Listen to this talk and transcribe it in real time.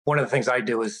one of the things I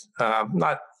do is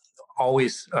not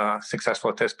always successful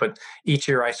at this, but each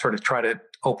year I sort of try to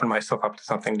open myself up to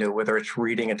something new, whether it's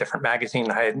reading a different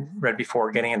magazine I had read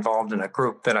before, getting involved in a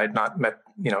group that I'd not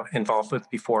involved with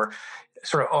before,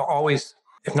 sort of always,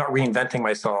 if not reinventing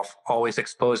myself, always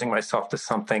exposing myself to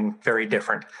something very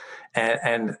different.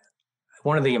 And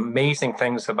one of the amazing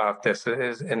things about this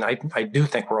is, and I do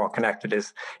think we're all connected,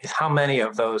 is how many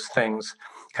of those things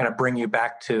kind of bring you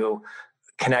back to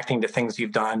connecting to things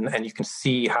you've done. And you can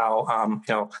see how,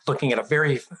 looking at a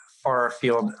very far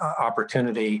field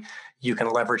opportunity, you can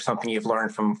leverage something you've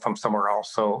learned from somewhere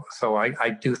else. So I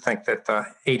do think that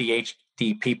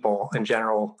ADHD people in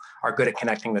general are good at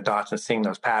connecting the dots and seeing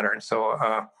those patterns.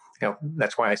 So,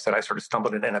 that's why I said I sort of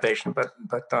stumbled into innovation, but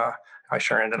I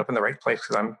sure ended up in the right place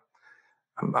because I'm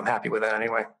happy with it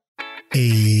anyway.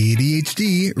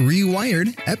 ADHD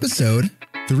Rewired, episode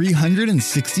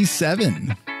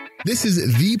 367. This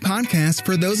is the podcast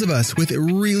for those of us with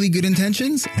really good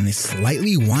intentions and a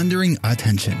slightly wandering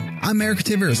attention. I'm Eric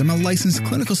Tivers. I'm a licensed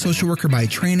clinical social worker by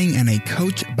training and a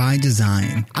coach by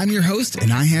design. I'm your host,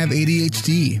 and I have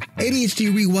ADHD.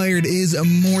 ADHD Rewired is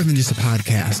more than just a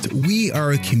podcast. We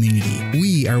are a community.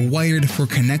 We are wired for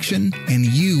connection, and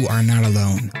you are not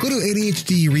alone. Go to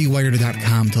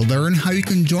ADHDrewired.com to learn how you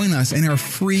can join us in our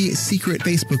free secret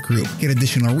Facebook group. Get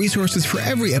additional resources for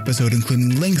every episode,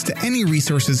 including links to any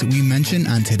resources we mention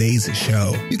on today's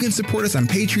show. You can support us on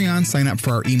Patreon, sign up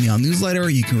for our email newsletter.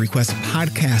 You can request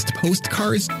podcast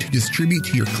postcards to distribute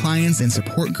to your clients and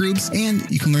support groups, and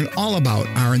you can learn all about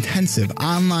our intensive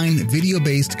online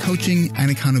video-based coaching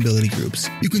and accountability groups.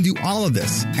 You can do all of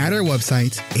this at our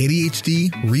website,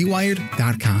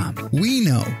 ADHDrewired.com. We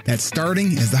know that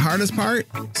starting is the hardest part,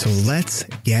 so let's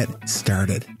get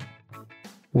started.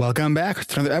 Welcome back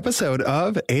to another episode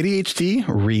of ADHD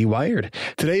Rewired.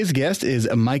 Today's guest is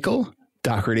Michael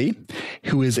Docherty,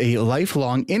 who is a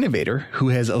lifelong innovator who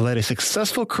has led a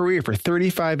successful career for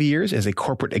 35 years as a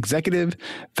corporate executive,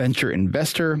 venture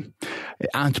investor,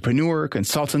 entrepreneur,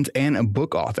 consultant, and a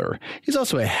book author. He's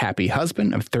also a happy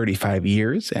husband of 35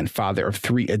 years and father of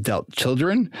 3 adult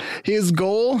children. His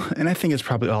goal, and I think it's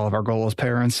probably all of our goal as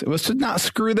parents, was to not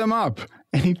screw them up.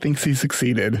 And he thinks he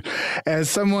succeeded. As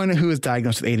someone who was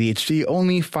diagnosed with ADHD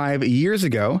only 5 years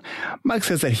ago, Mike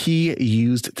says that he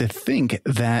used to think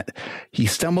that he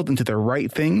stumbled into the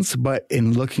right things, but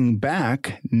in looking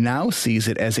back, now sees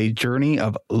it as a journey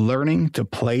of learning to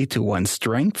play to one's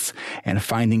strengths and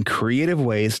finding creative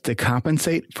ways to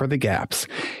compensate for the gaps.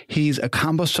 He's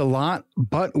accomplished a lot,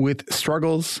 but with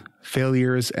struggles,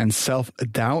 failures, and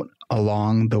self-doubt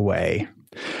along the way.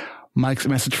 Mike's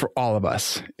message for all of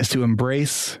us is to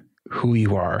embrace who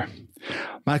you are.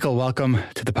 Michael, welcome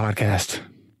to the podcast.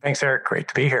 Thanks, Eric. Great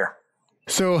to be here.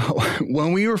 So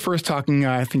when we were first talking,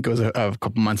 I think it was a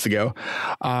couple months ago,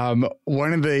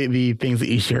 one of the things that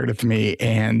you shared with me,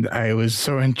 and I was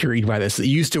so intrigued by this, you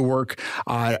used to work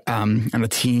on a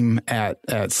team at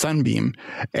Sunbeam,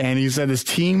 and you said this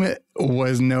team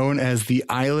was known as the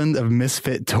Island of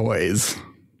Misfit Toys.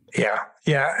 Yeah,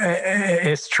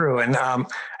 it's true. And,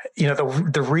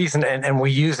 the reason, and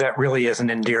we use that really as an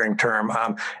endearing term,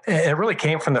 it really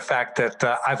came from the fact that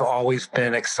I've always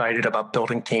been excited about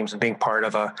building teams and being part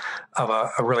of a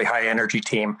really high energy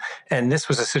team. And this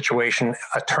was a situation,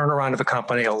 a turnaround of a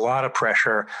company, a lot of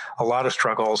pressure, a lot of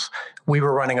struggles. We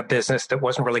were running a business that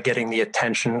wasn't really getting the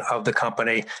attention of the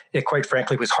company. It quite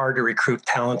frankly was hard to recruit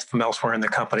talent from elsewhere in the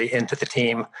company into the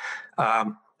team.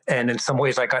 And in some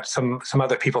ways, I got some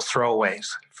other people's throwaways,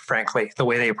 frankly, the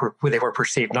way they were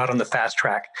perceived, not on the fast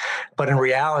track. But in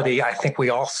reality, I think we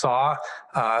all saw,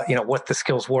 what the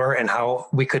skills were and how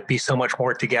we could be so much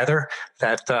more together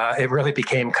that it really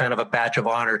became kind of a badge of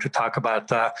honor to talk about,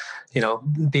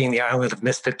 being the Island of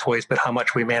Misfit Toys, but how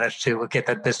much we managed to get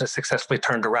that business successfully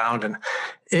turned around. And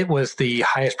it was the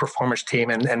highest performance team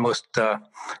and most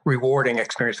rewarding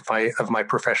experience of my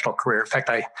professional career. In fact,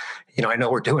 I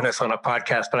know we're doing this on a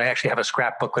podcast, but I actually have a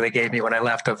scrapbook where they gave me when I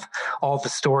left of all the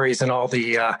stories and all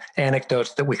the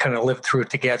anecdotes that we kind of lived through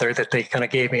together that they kind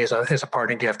of gave me as a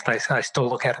parting gift. And I still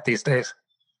look at it these days.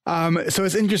 So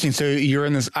it's interesting. So you're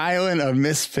in this island of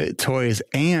misfit toys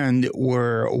and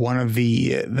were one of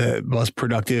the most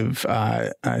productive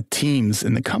teams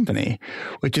in the company,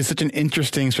 which is such an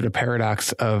interesting sort of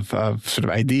paradox of sort of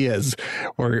ideas,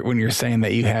 where when you're saying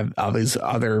that you have all these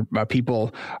other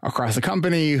people across the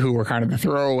company who were kind of the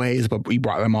throwaways, but we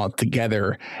brought them all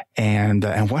together. And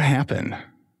what happened?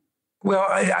 Well,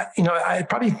 I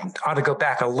probably ought to go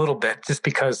back a little bit just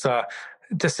because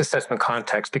just to set some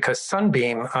context, because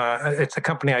Sunbeam, it's a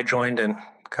company I joined in,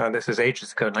 this is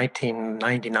ages ago,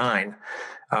 1999,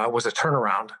 was a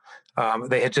turnaround.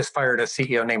 They had just fired a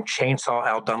CEO named Chainsaw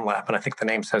Al Dunlap, and I think the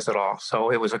name says it all.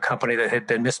 So it was a company that had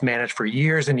been mismanaged for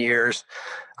years and years.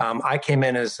 I came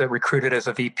in as recruited as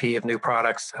a VP of new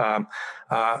products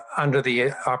under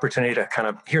the opportunity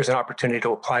to here's an opportunity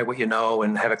to apply what you know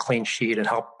and have a clean sheet and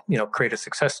help create a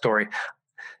success story.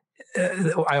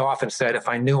 I often said if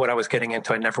I knew what I was getting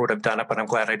into, I never would have done it, but I'm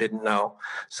glad I didn't know.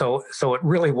 So it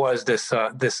really was this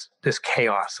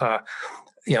chaos.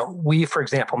 We, for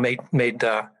example, made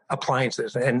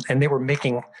appliances, and they were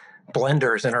making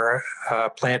blenders in our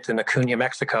plant in Acuña,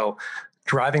 Mexico,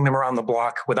 driving them around the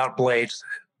block without blades,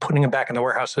 putting them back in the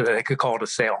warehouse so that they could call it a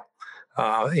sale.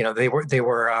 They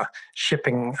were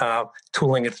shipping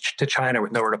tooling to China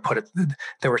with nowhere to put it.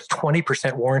 There was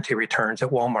 20% warranty returns at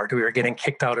Walmart. We were getting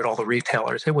kicked out at all the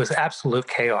retailers. It was absolute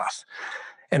chaos.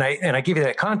 And I give you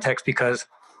that context because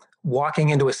walking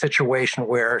into a situation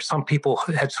where some people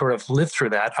had sort of lived through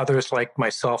that, others like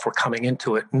myself were coming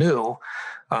into it new,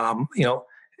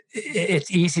 it's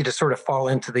easy to sort of fall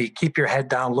into the keep your head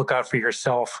down, look out for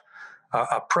yourself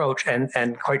approach.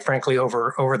 And quite frankly,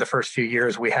 over the first few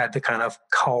years, we had to kind of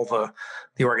cull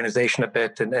the organization a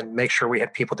bit and make sure we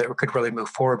had people that could really move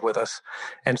forward with us.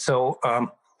 And so,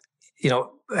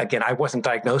 again, I wasn't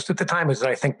diagnosed at the time. As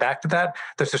I think back to that,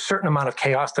 there's a certain amount of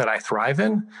chaos that I thrive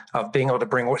in, of being able to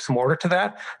bring some order to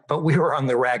that. But we were on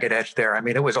the ragged edge there. I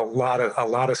mean, it was a lot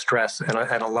of stress and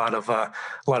a lot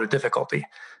of difficulty.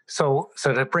 So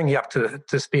to bring you up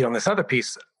to speed on this other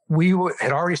piece, we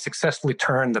had already successfully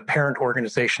turned the parent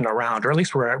organization around, or at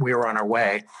least we were on our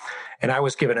way. And I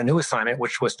was given a new assignment,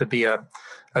 which was to be a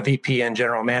VP and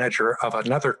general manager of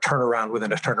another turnaround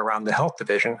within a turnaround, the health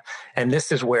division. And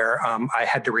this is where I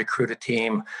had to recruit a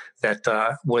team that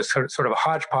was sort of a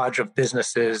hodgepodge of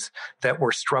businesses that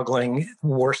were struggling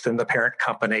worse than the parent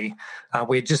company.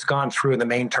 We had just gone through the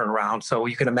main turnaround. So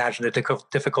you can imagine the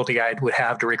difficulty I would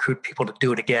have to recruit people to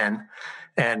do it again.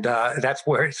 And that's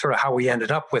where sort of how we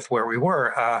ended up with where we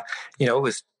were. It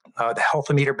was the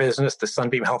Healthometer business, the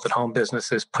Sunbeam Health at Home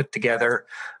businesses put together.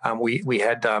 We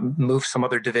had moved some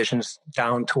other divisions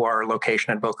down to our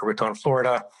location in Boca Raton,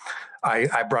 Florida.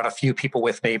 I brought a few people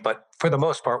with me, but for the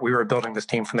most part, we were building this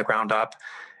team from the ground up.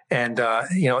 And,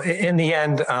 in the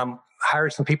end,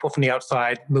 hired some people from the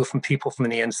outside, moved some people from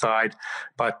the inside,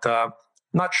 but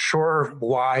not sure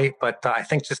why, but I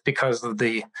think just because of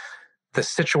the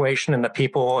situation and the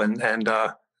people and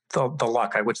the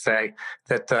luck, I would say,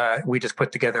 that we just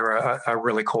put together a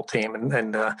really cool team.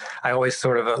 And I always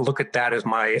sort of look at that as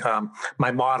my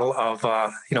model of,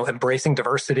 embracing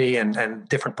diversity and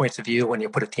different points of view when you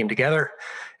put a team together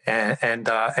and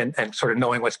sort of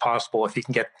knowing what's possible if you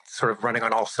can get sort of running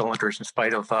on all cylinders in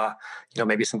spite of,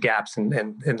 maybe some gaps in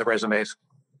the resumes.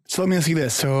 So let me ask you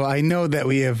this. So I know that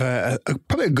we have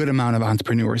probably a good amount of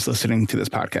entrepreneurs listening to this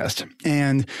podcast.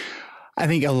 And I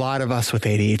think a lot of us with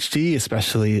ADHD,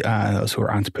 especially those who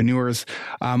are entrepreneurs,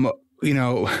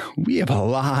 we have a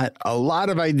lot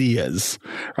of ideas,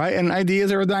 right? And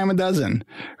ideas are a dime a dozen,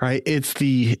 right? It's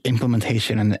the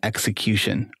implementation and the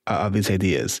execution of these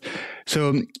ideas.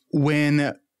 So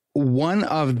when one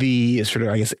of the sort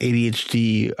of,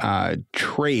 ADHD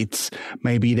traits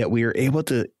may be that we are able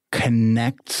to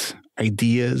connect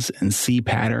ideas and see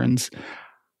patterns,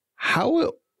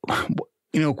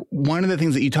 one of the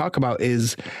things that you talk about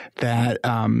is that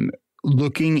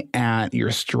looking at your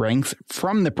strengths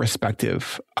from the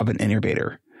perspective of an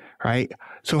innovator, right?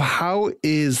 So how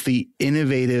is the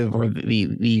innovative or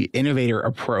the innovator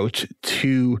approach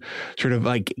to sort of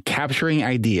like capturing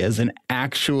ideas and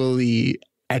actually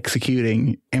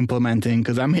executing, implementing?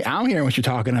 Because I'm hearing what you're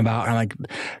talking about. And I'm like,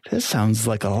 this sounds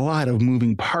like a lot of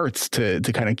moving parts to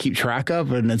kind of keep track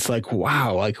of. And it's like,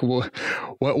 wow, like what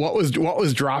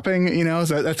was dropping,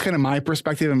 So that's kind of my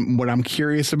perspective. And what I'm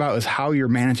curious about is how you're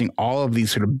managing all of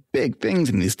these sort of big things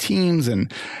in these teams and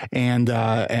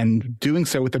doing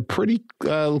so with a pretty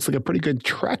looks like a pretty good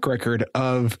track record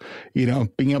of,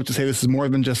 being able to say this is more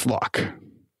than just luck.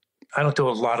 I don't do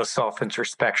a lot of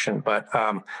self-introspection, but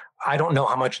I don't know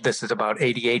how much of this is about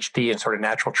ADHD and sort of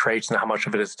natural traits and how much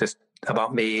of it is just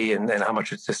about me and how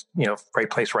much it's just, right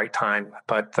place, right time.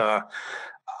 But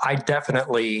I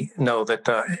definitely know that,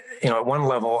 at one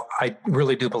level, I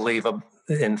really do believe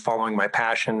in following my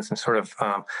passions and sort of,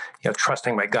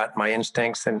 trusting my gut, my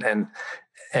instincts and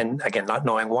again, not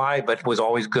knowing why, but was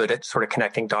always good at sort of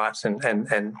connecting dots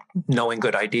and knowing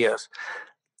good ideas.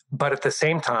 But at the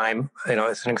same time,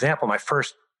 as an example, my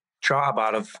first job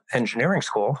out of engineering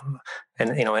school,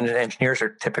 and engineers are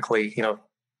typically,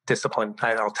 discipline.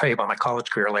 I'll tell you about my college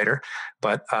career later,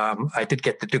 but I did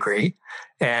get the degree.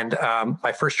 And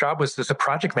my first job was as a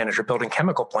project manager building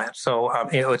chemical plants. So,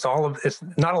 it's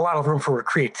not a lot of room for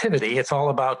creativity. It's all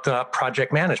about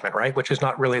project management, right? Which is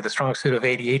not really the strong suit of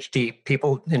ADHD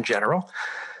people in general.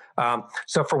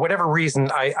 So for whatever reason,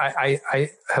 I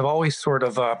have always sort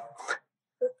of,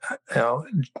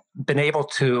 been able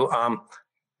to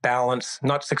balance,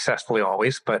 not successfully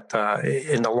always, but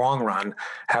in the long run,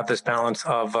 have this balance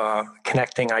of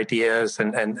connecting ideas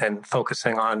and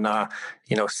focusing on,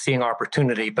 seeing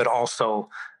opportunity, but also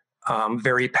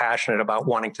very passionate about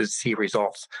wanting to see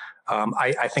results.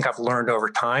 I think I've learned over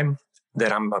time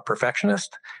that I'm a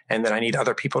perfectionist and that I need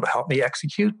other people to help me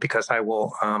execute, because I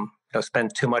will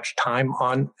spend too much time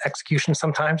on execution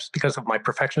sometimes because of my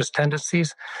perfectionist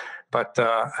tendencies. But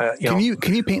can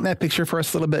you paint that picture for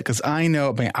us a little bit? Because I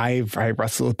know, I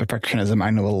wrestle with perfectionism. I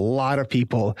know a lot of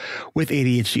people with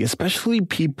ADHD, especially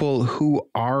people who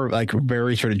are like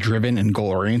very sort of driven and goal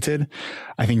oriented.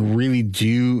 I think really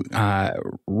do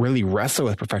really wrestle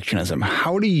with perfectionism.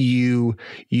 How do you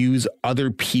use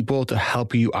other people to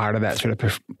help you out of that sort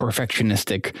of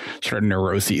perfectionistic sort of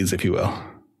neuroses, if you will?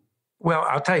 Well,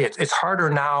 I'll tell you, it's harder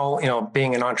now,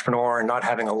 being an entrepreneur and not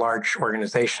having a large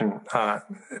organization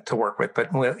to work with.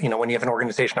 But, when you have an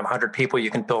organization of 100 people,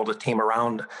 you can build a team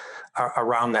around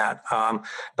that.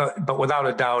 But without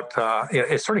a doubt,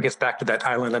 it sort of gets back to that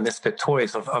island of misfit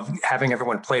toys of having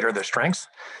everyone play to their strengths.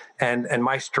 And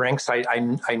my strengths,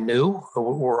 I knew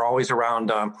were always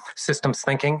around systems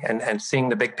thinking and seeing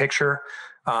the big picture.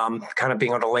 Kind of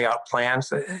being able to lay out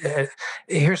plans.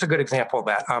 Here's a good example of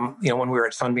that. When we were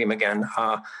at Sunbeam again,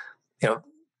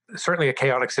 certainly a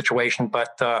chaotic situation,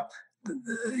 but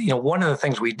one of the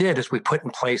things we did is we put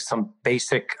in place some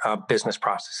basic business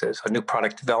processes, a new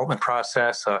product development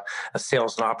process, a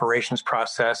sales and operations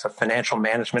process, a financial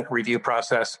management review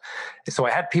process. So I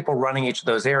had people running each of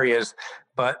those areas,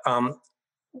 but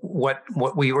what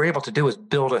we were able to do is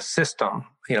build a system,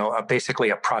 basically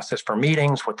a process for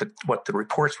meetings, what the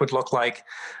reports would look like.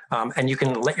 And you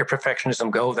can let your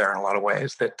perfectionism go there in a lot of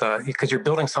ways, that because you're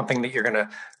building something that you're going to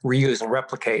reuse and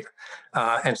replicate.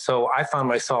 And so I found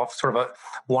myself sort of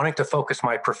wanting to focus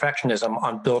my perfectionism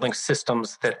on building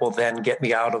systems that will then get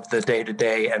me out of the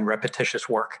day-to-day and repetitious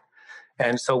work.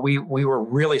 And so we were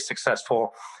really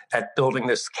successful at building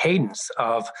this cadence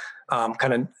of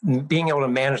kind of being able to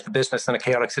manage the business in a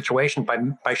chaotic situation by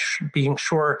being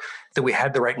sure that we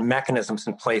had the right mechanisms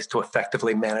in place to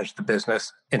effectively manage the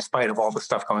business in spite of all the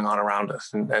stuff going on around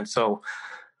us. And so,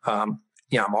 I'm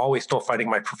always still fighting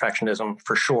my perfectionism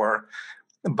for sure.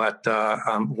 But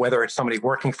whether it's somebody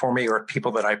working for me or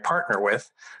people that I partner with,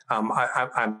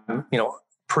 I'm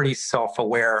pretty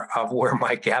self-aware of where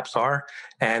my gaps are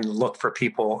and look for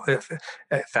people.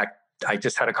 In fact, I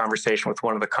just had a conversation with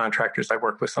one of the contractors I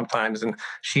work with sometimes, and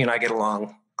she and I get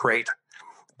along great,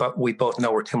 but we both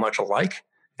know we're too much alike.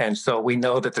 And so we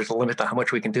know that there's a limit to how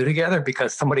much we can do together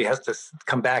because somebody has to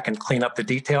come back and clean up the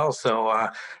details. So,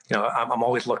 I'm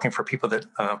always looking for people that,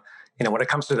 when it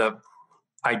comes to the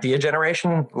idea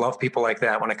generation, love people like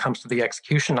that. When it comes to the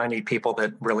execution, I need people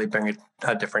that really bring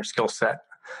a different skill set.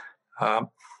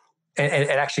 And it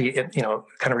actually,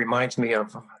 kind of reminds me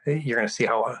of, you're going to see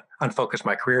how unfocused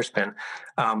my career's been.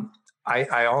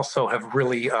 I also have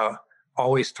really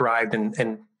always thrived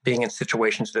in being in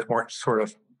situations that weren't sort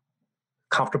of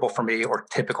comfortable for me or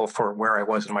typical for where I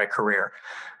was in my career.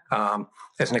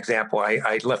 As an example,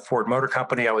 I left Ford Motor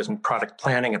Company. I was in product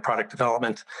planning and product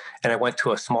development, and I went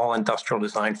to a small industrial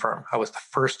design firm. I was the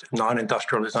first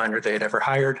non-industrial designer they had ever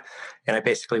hired. And I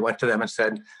basically went to them and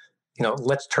said,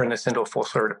 let's turn this into a full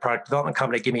sort of product development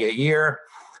company. Give me a year.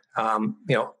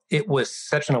 It was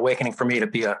such an awakening for me to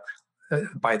be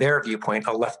by their viewpoint,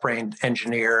 a left-brained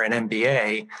engineer and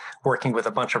MBA working with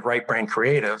a bunch of right-brain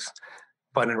creatives.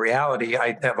 But in reality,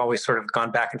 I have always sort of gone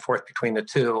back and forth between the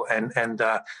two.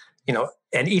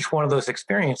 And each one of those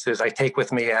experiences I take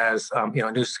with me as, a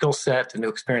new skill set, a new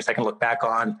experience I can look back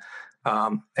on. I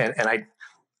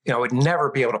would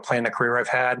never be able to plan the career I've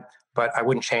had, but I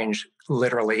wouldn't change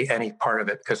literally any part of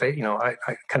it because I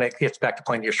kind of gets back to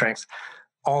playing to your strengths.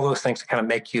 All those things kind of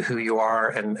make you who you are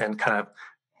and kind of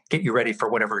get you ready for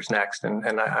whatever's next. And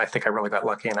I think I really got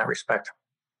lucky in that respect.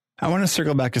 I want to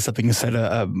circle back to something you said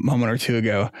a moment or two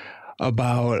ago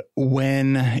about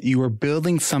when you were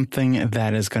building something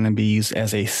that is going to be used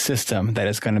as a system that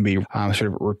is going to be sort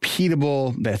of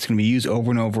repeatable, that's going to be used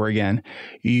over and over again.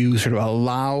 You sort of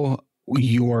allow what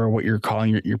you're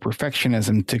calling your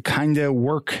perfectionism to kind of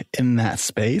work in that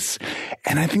space.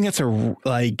 And I think that's and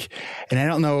I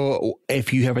don't know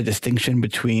if you have a distinction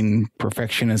between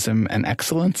perfectionism and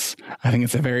excellence. I think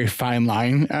it's a very fine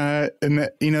line,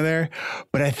 there.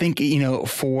 But I think,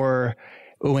 for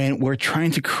when we're trying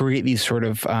to create these sort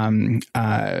of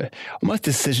almost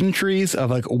decision trees of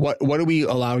like what do we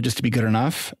allow just to be good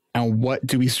enough, and what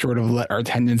do we sort of let our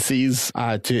tendencies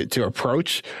to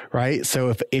approach, right?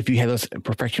 So if you have those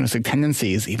perfectionistic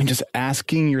tendencies, even just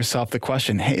asking yourself the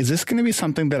question, hey, is this going to be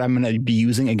something that I'm going to be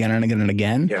using again and again and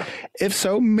again? Yeah. If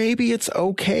so, maybe it's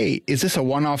okay. Is this a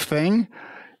one-off thing?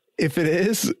 If it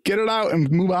is, get it out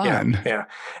and move on. Yeah.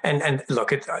 And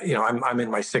look, it's, I'm in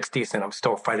my 60s and I'm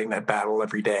still fighting that battle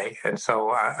every day. And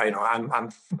so,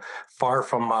 I'm far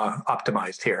from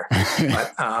optimized here,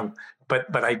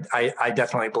 but I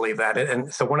definitely believe that.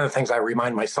 And so one of the things I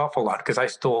remind myself a lot, because I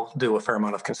still do a fair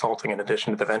amount of consulting in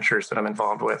addition to the ventures that I'm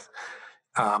involved with.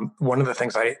 One of the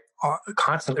things I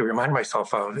constantly remind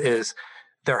myself of is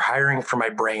they're hiring for my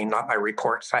brain, not my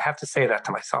reports. I have to say that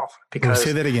to myself because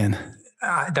say that again.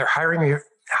 They're hiring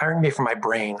me for my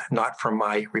brain, not for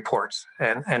my reports.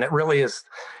 And it really is,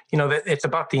 it's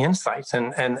about the insights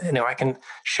and I can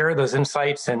share those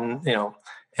insights and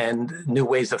new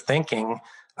ways of thinking,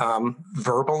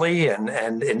 verbally and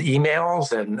in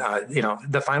emails. And,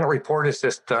 the final report is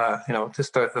just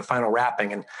the final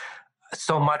wrapping. And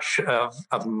so much of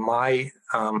my,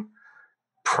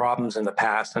 problems in the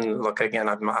past, and look, again,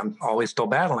 I'm always still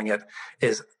battling it,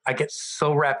 is I get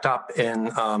so wrapped up in,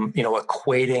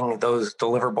 equating those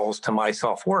deliverables to my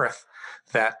self-worth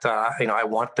that, I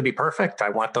want to be perfect. I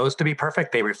want those to be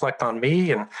perfect. They reflect on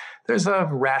me. And there's a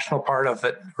rational part of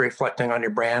it reflecting on your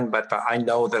brand, but I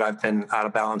know that I've been out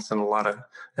of balance in a lot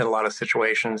of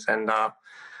situations. And,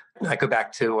 I go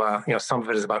back to, some of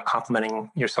it is about complimenting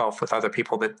yourself with other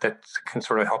people that can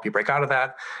sort of help you break out of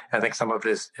that. And I think some of it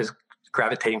is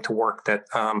gravitating to work that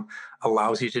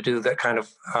allows you to do that kind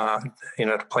of,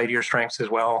 to play to your strengths as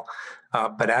well.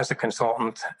 But as a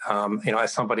consultant,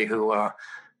 as somebody who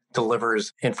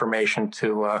delivers information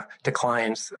to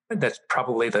clients, that's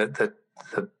probably the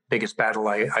biggest battle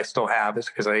I still have, is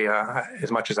because I,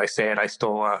 as much as I say it, I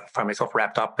still find myself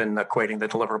wrapped up in equating the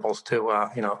deliverables to,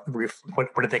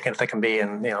 what do they think they can be?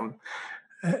 And,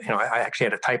 I actually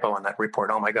had a typo on that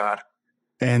report. Oh my God.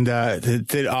 And did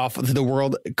the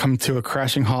world come to a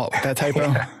crashing halt with that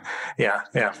typo? Yeah,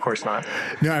 of course not.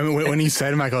 No, I mean, when you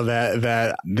said, Michael,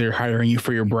 that they're hiring you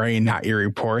for your brain, not your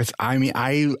reports, I mean,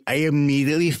 I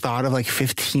immediately thought of like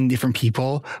 15 different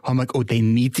people. I'm like, oh, they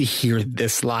need to hear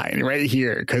this line right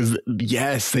here. Because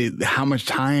yes, how much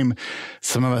time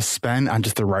some of us spend on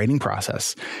just the writing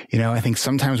process. I think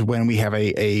sometimes when we have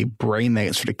a brain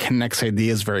that sort of connects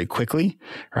ideas very quickly,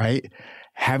 right?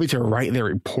 Having to write the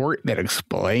report that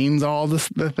explains all the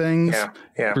things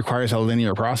requires a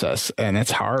linear process, and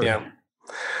it's hard. Yeah.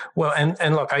 Well, and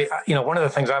look, I one of the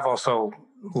things I've also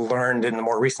learned in the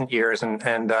more recent years, and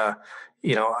I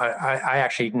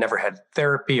actually never had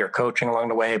therapy or coaching along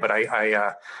the way, but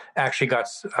I actually got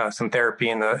some therapy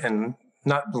in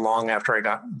not long after I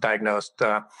got diagnosed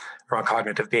around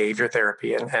cognitive behavior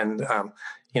therapy,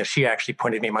 and she actually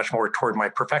pointed me much more toward my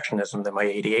perfectionism than my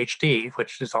ADHD,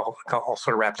 which is all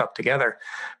sort of wrapped up together.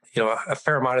 A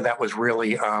fair amount of that was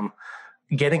really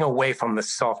getting away from the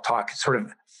self-talk, sort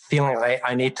of feeling like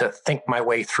I need to think my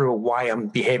way through why I'm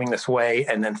behaving this way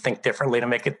and then think differently to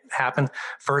make it happen,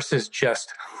 versus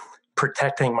just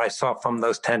protecting myself from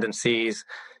those tendencies,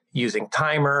 using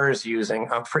timers,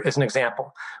 as an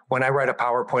example, when I write a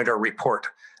PowerPoint or a report,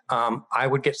 I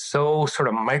would get so sort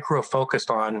of micro-focused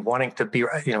on wanting to be,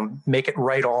 make it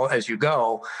right all as you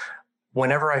go.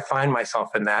 Whenever I find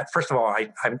myself in that, first of all,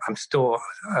 I'm still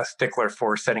a stickler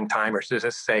for setting timers to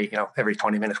just say, every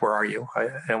 20 minutes, where are you?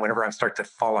 And whenever I start to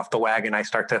fall off the wagon, I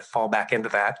start to fall back into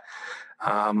that.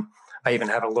 I even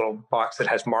have a little box that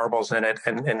has marbles in it.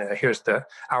 And here's the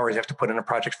hours you have to put in a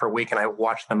project for a week. And I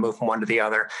watch them move from one to the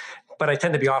other. But I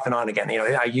tend to be off and on again.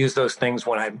 I use those things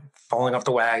when I'm falling off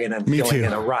the wagon and feeling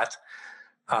in a rut.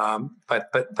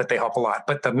 But they help a lot.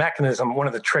 But the mechanism, one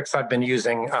of the tricks I've been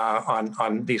using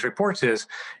on these reports is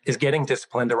getting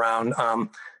disciplined around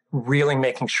really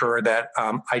making sure that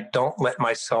I don't let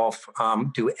myself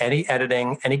do any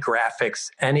editing, any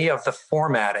graphics, any of the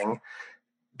formatting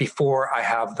before I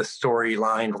have the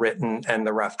storyline written and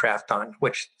the rough draft done,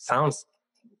 which sounds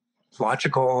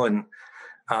logical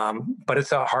but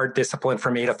it's a hard discipline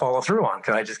for me to follow through on,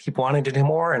 because I just keep wanting to do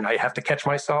more and I have to catch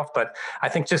myself. But I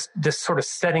think just sort of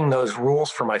setting those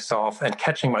rules for myself and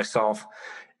catching myself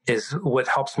is what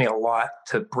helps me a lot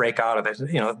to break out of it.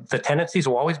 The tendencies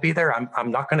will always be there.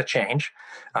 I'm not going to change.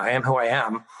 I am who I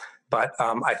am. But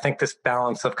I think this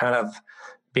balance of kind of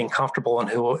being comfortable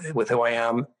with who I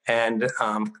am and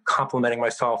complementing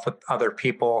myself with other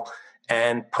people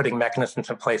and putting mechanisms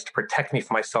in place to protect me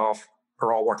from myself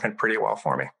are all working pretty well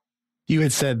for me. You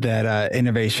had said that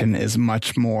innovation is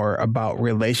much more about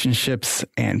relationships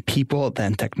and people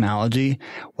than technology.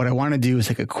 What I want to do is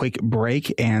take a quick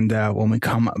break. And when we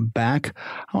come back,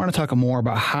 I want to talk more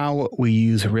about how we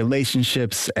use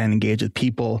relationships and engage with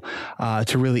people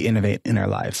to really innovate in our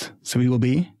lives. So we will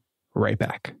be right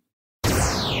back.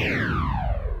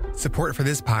 Support for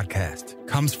this podcast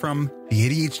comes from the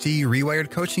ADHD reWired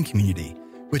coaching community,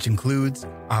 which includes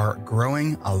our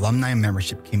growing alumni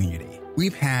membership community.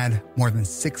 We've had more than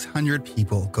 600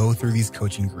 people go through these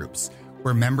coaching groups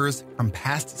where members from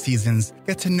past seasons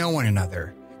get to know one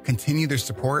another, continue their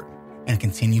support, and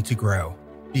continue to grow.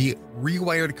 The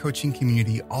reWired coaching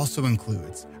community also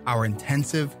includes our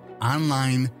intensive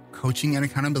online coaching and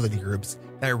accountability groups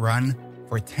that run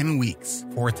for 10 weeks,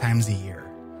 4 times a year.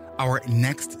 Our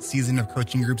next season of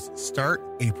coaching groups start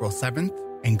April 7th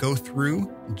and go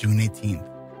through June 18th.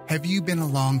 Have you been a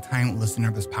long-time listener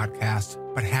of this podcast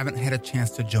but haven't had a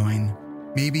chance to join?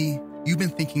 Maybe you've been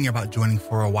thinking about joining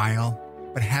for a while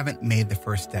but haven't made the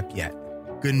first step yet.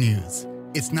 Good news,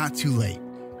 it's not too late,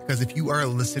 because if you are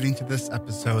listening to this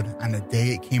episode on the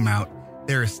day it came out,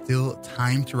 there is still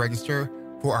time to register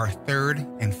for our third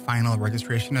and final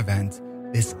registration event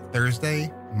this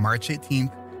Thursday, March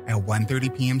 18th at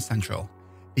 1:30 p.m. Central.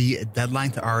 The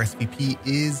deadline to RSVP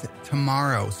is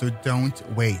tomorrow, so don't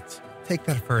wait. Take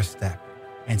that first step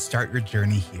and start your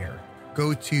journey here.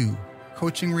 Go to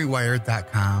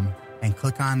coachingrewired.com and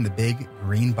click on the big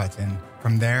green button.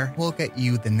 From there, we'll get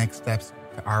you the next steps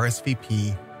to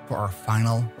RSVP for our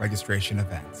final registration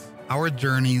event. Our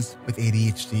journeys with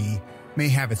ADHD may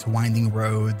have its winding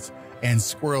roads and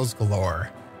squirrels galore,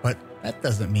 but that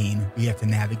doesn't mean we have to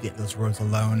navigate those roads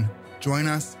alone. Join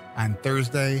us on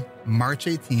Thursday, March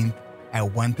 18th at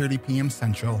 1:30 p.m.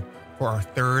 Central for our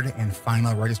third and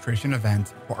final registration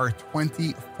event for our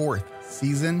 24th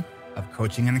season of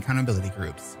coaching and accountability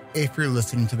groups. If you're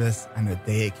listening to this on the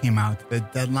day it came out, the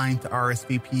deadline to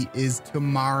RSVP is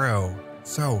tomorrow.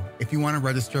 So if you want to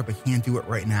register but can't do it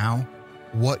right now,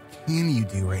 what can you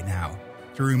do right now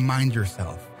to remind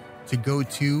yourself to go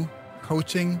to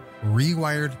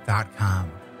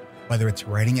coachingrewired.com? Whether it's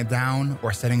writing it down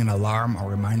or setting an alarm or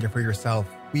reminder for yourself,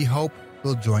 we hope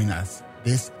you'll join us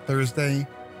this Thursday,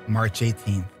 March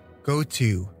 18th. Go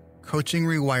to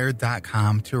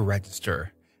coachingrewired.com to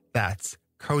register. That's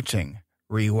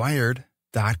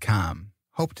coachingrewired.com.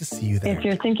 Hope to see you there. If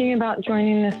you're thinking about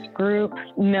joining this group,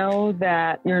 know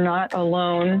that you're not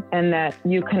alone and that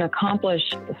you can accomplish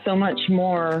so much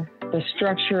more. The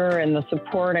structure and the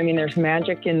support. I mean, there's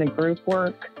magic in the group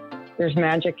work. There's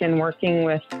magic in working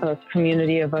with a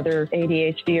community of other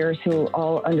ADHDers who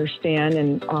all understand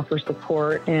and offer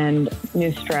support and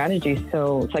new strategies.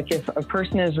 So it's like if a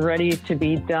person is ready to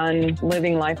be done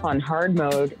living life on hard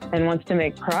mode and wants to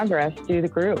make progress, do the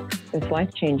group. It's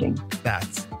life-changing.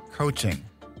 That's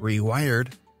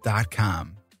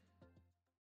coachingrewired.com.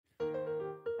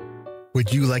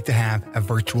 Would you like to have a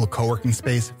virtual co-working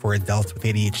space for adults with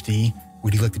ADHD?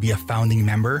 Would you like to be a founding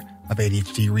member of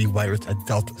ADHD reWired's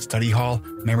Adult Study Hall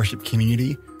membership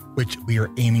community, which we are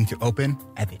aiming to open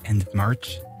at the end of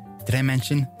March? Did I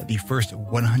mention that the first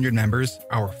 100 members,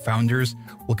 our founders,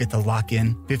 will get to lock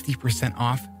in 50%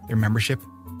 off their membership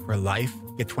for life?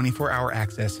 Get 24-hour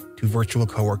access to virtual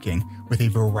co-working with a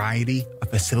variety of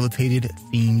facilitated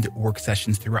themed work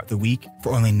sessions throughout the week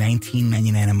for only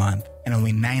 $19.99 a month and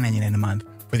only $9.99 a month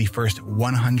for the first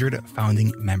 100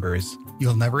 founding members.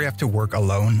 You'll never have to work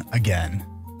alone again.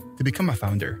 To become a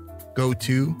founder, go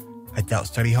to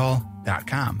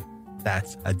adultstudyhall.com.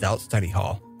 That's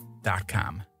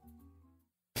adultstudyhall.com.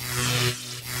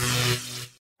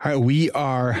 All right, we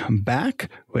are back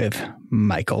with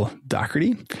Michael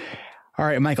Docherty. All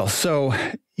right, Michael, so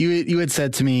you had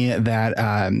said to me that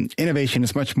innovation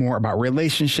is much more about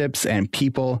relationships and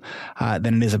people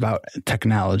than it is about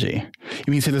technology.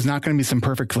 You mean so there's not going to be some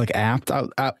perfect app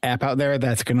out there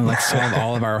that's going to solve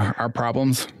all of our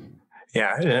problems?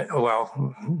 Yeah,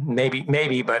 well,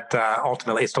 maybe, but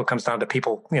ultimately it still comes down to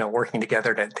people, working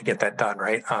together to get that done,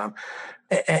 right?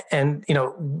 And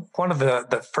one of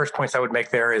the first points I would make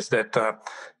there is that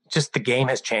just the game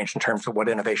has changed in terms of what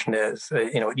innovation is.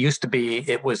 It used to be,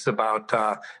 it was about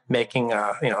making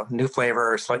new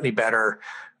flavor, slightly better.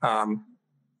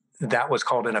 That was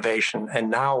called innovation. And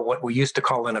now what we used to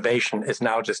call innovation is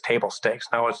now just table stakes.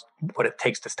 Now it's what it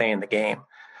takes to stay in the game.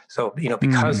 So,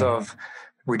 because of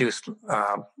reduced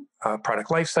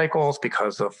product life cycles,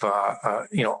 because of,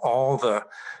 all the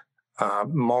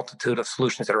multitude of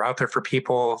solutions that are out there for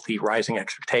people, the rising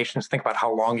expectations. Think about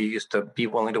how long you used to be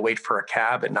willing to wait for a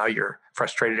cab, and now you're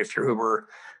frustrated if you're Uber.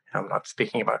 I'm not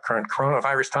speaking about current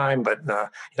coronavirus time, but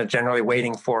generally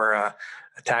waiting for a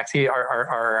taxi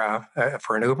or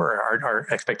for an Uber, our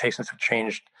expectations have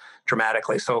changed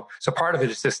dramatically. So part of it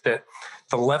is just that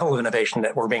the level of innovation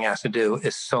that we're being asked to do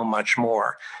is so much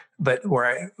more. But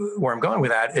where I'm going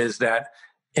with that is that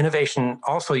innovation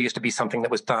also used to be something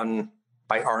that was done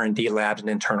by R&D labs and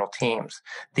internal teams.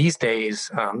 These days,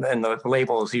 and the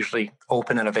label is usually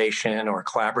open innovation or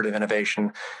collaborative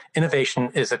innovation.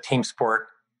 Innovation is a team sport,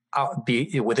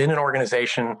 be within an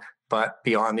organization, but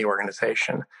beyond the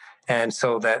organization. And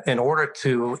so that in order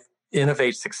to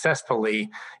innovate successfully,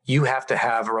 you have to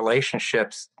have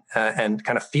relationships and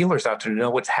kind of feelers out to know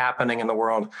what's happening in the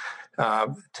world,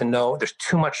 to know there's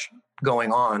too much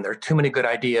going on. There are too many good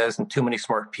ideas and too many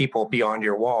smart people beyond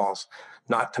your walls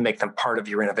not to make them part of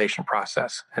your innovation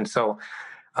process. And so,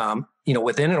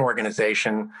 within an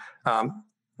organization,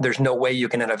 there's no way you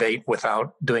can innovate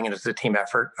without doing it as a team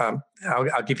effort.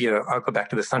 I'll go back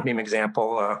to the Sunbeam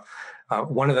example.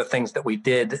 One of the things that we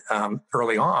did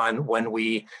early on when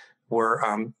we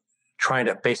were trying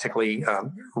to basically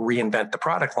reinvent the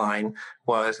product line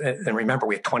was, and remember,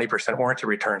 we had 20% warranty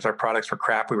returns. Our products were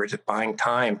crap. We were just buying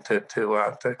time to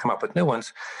come up with new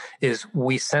ones. Is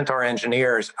we sent our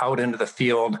engineers out into the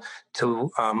field to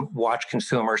watch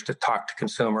consumers, to talk to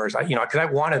consumers. Because I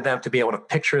wanted them to be able to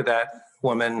picture that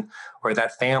woman or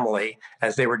that family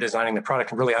as they were designing the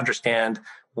product and really understand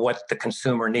what the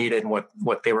consumer needed and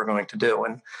what they were going to do.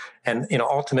 And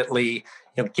ultimately,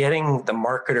 getting the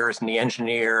marketers and the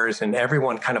engineers and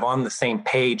everyone kind of on the same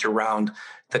page around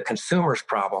the consumer's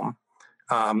problem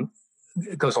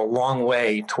goes a long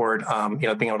way toward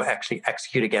being able to actually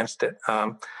execute against it.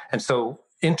 And so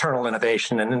internal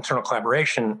innovation and internal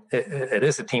collaboration, it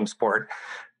is a team sport,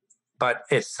 but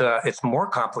it's more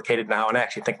complicated now, and I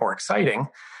actually think more exciting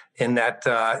in that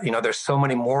there's so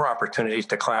many more opportunities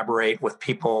to collaborate with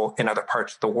people in other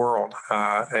parts of the world.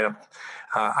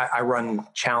 I run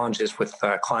challenges with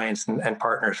clients and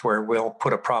partners where we'll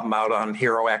put a problem out on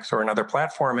HeroX or another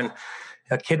platform, and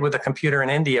a kid with a computer in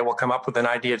India will come up with an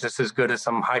idea just as good as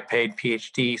some high-paid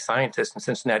PhD scientist in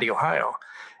Cincinnati, Ohio.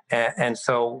 And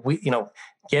so we,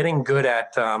 getting good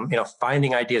at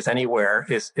finding ideas anywhere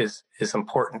is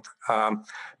important.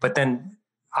 But then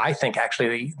I think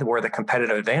actually where the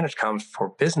competitive advantage comes for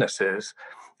businesses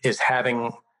is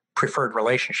having preferred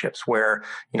relationships where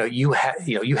you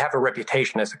have a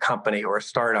reputation as a company or a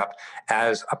startup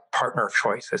as a partner of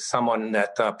choice, as someone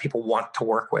that people want to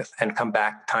work with and come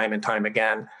back time and time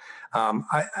again.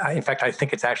 In fact, I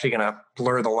think it's actually going to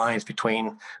blur the lines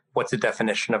between what's the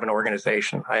definition of an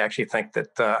organization. I actually think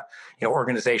that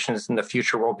organizations in the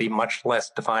future will be much less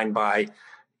defined by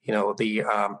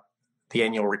the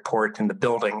annual report and the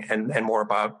building, and more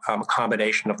about a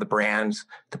combination of the brands,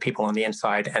 the people on the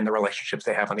inside, and the relationships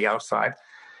they have on the outside.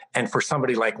 And for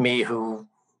somebody like me who,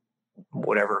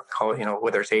 whatever, call it,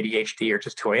 whether it's ADHD or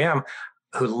just who I am,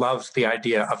 who loves the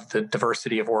idea of the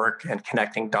diversity of work and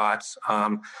connecting dots,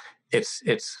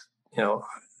 it's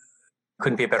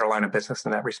couldn't be a better line of business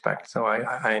in that respect. So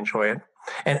I enjoy it.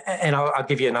 And I'll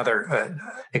give you another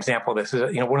example of this.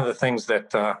 Is one of the things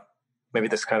that maybe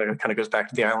this kind of goes back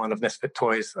to the island of misfit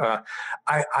toys.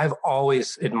 I've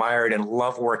always admired and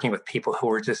loved working with people who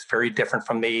are just very different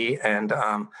from me, and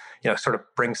sort of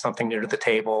bring something new to the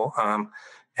table,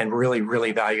 and really,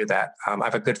 really value that. I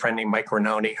have a good friend named Mike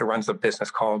Renoni who runs a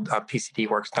business called PCD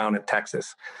Works down in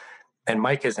Texas, and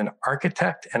Mike is an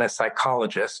architect and a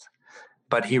psychologist,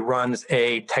 but he runs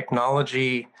a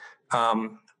technology,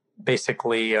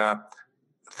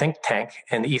 think tank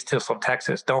in the East Hills of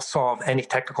Texas. They'll solve any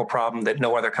technical problem that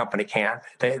no other company can.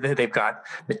 They've got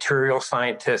material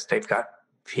scientists, they've got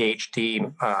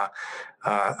PhD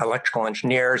electrical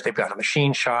engineers, they've got a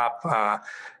machine shop.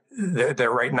 They're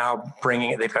right now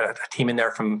they've got a team in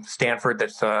there from Stanford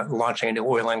that's launching a new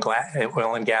oil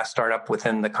and gas startup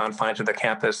within the confines of the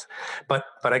campus. But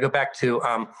I go back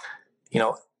to,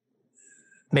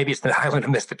 maybe it's the island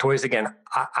of misfit toys again.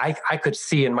 I could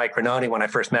see in Mike Renoni when I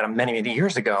first met him many, many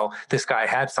years ago, this guy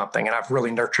had something, and I've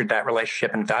really nurtured that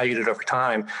relationship and valued it over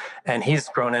time. And he's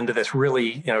grown into this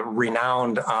really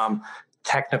renowned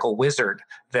technical wizard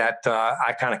that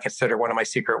I kind of consider one of my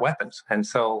secret weapons. And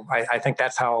so I think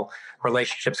that's how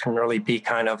relationships can really be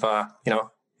kind of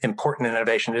important in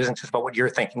innovation. It isn't just about what you're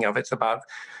thinking of. It's about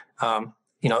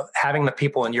having the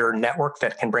people in your network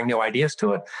that can bring new ideas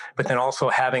to it, but then also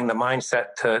having the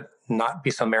mindset to not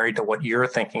be so married to what you're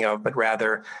thinking of, but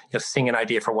rather seeing an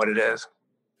idea for what it is.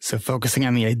 So focusing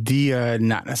on the idea,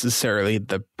 not necessarily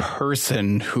the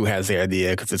person who has the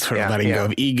idea, because it's sort of letting go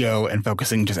of ego and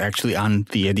focusing just actually on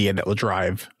the idea that will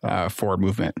drive forward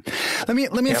movement. Let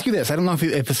me ask you this. I don't know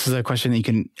if this is a question that you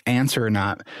can answer or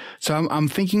not. So I'm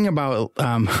thinking about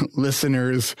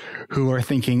listeners who are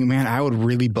thinking, man, I would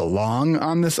really belong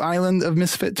on this island of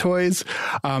misfit toys.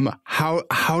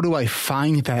 How do I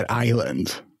find that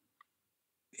island?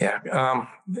 Yeah,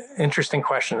 interesting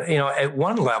question. At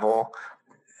one level,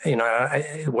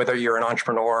 whether you're an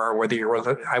entrepreneur or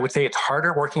whether I would say it's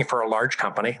harder working for a large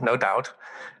company, no doubt.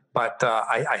 But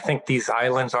I think these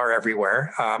islands are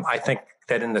everywhere. I think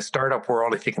that in the startup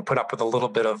world, if you can put up with a little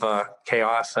bit of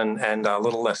chaos and a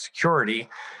little less security,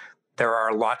 there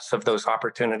are lots of those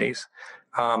opportunities.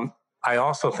 I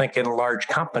also think in large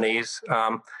companies,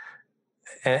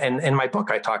 and in my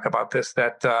book, I talk about this,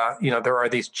 that, there are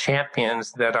these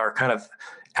champions that are kind of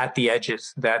at the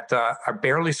edges that are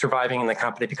barely surviving in the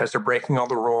company because they're breaking all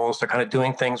the rules. They're kind of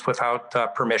doing things without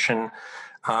permission,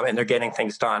 and they're getting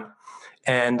things done.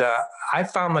 And I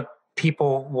found that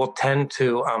people will tend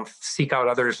to seek out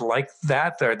others like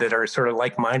that, or that are sort of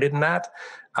like-minded in that.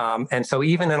 And so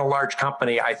even in a large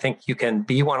company, I think you can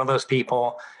be one of those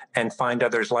people and find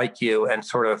others like you and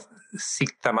sort of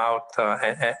seek them out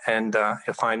and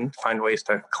find ways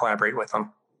to collaborate with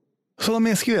them. So let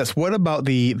me ask you this. What about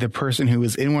the person who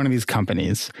is in one of these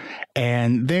companies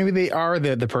and maybe they are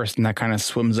the person that kind of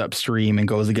swims upstream and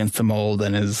goes against the mold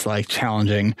and is like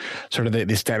challenging sort of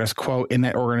the status quo in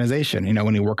that organization?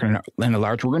 When you work in a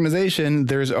large organization,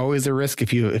 there's always a risk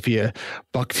if you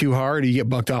buck too hard, you get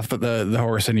bucked off the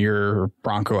horse in your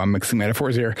Bronco. I'm mixing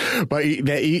metaphors here, but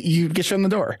you get shown the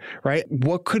door, right?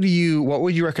 What would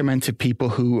you recommend to people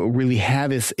who really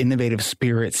have this innovative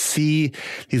spirit, see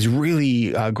these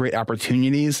really great opportunities,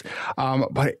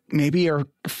 but maybe are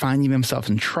finding themselves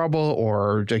in trouble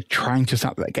or like trying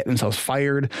to get themselves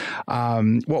fired?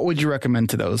 What would you recommend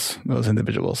to those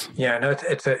individuals? Yeah, no,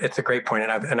 it's a great point,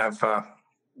 and I've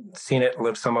seen it,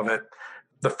 lived some of it.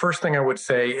 The first thing I would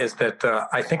say is that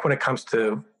I think when it comes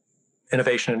to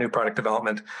innovation and new product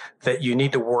development, that you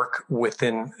need to work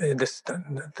within this.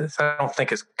 I don't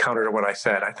think is counter to what I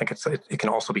said. I think it can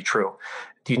also be true.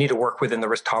 You need to work within the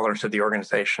risk tolerance of the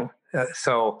organization.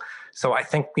 So I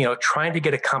think, trying to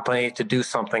get a company to do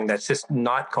something that's just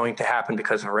not going to happen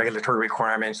because of regulatory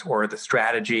requirements or the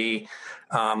strategy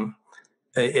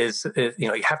is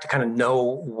you have to kind of know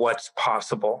what's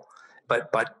possible, but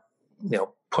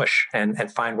push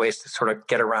and find ways to sort of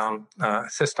get around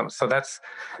systems. So that's,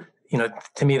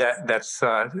 to me, that's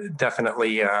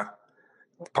definitely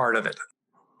part of it.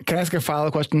 Can I ask a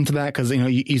follow-up question to that? Because,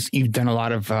 you've done a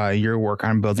lot of your work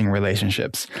on building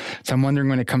relationships. So I'm wondering,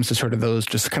 when it comes to sort of those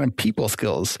just kind of people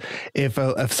skills, if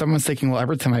someone's thinking, well,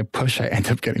 every time I push, I end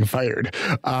up getting fired.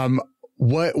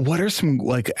 What are some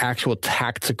like actual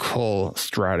tactical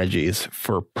strategies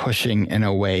for pushing in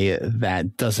a way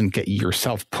that doesn't get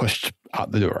yourself pushed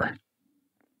out the door?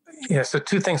 Yeah, so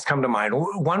two things come to mind.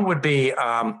 One would be,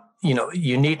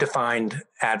 you need to find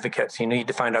advocates. You need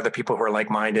to find other people who are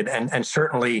like-minded. And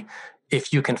certainly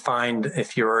if you can find,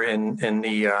 if you're in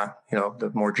the,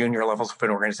 the more junior levels of an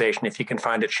organization, if you can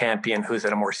find a champion who's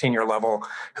at a more senior level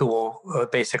who will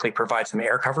basically provide some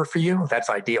air cover for you, that's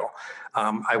ideal.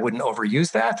 I wouldn't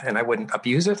overuse that and I wouldn't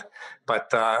abuse it,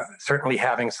 but certainly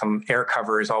having some air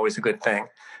cover is always a good thing.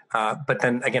 But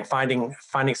then again, finding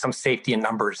some safety in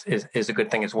numbers is a good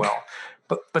thing as well.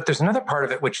 But there's another part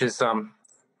of it, which is,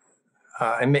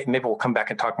 and maybe we'll come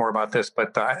back and talk more about this,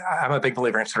 but I'm a big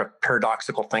believer in sort of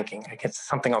paradoxical thinking. It's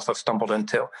something else I've stumbled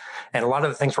into. And a lot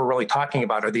of the things we're really talking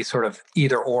about are these sort of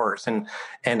either ors. And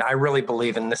I really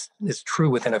believe, and this is true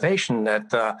with innovation,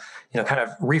 that, kind of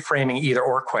reframing either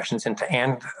or questions into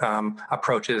and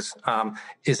approaches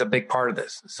is a big part of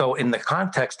this. So in the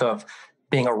context of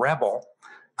being a rebel,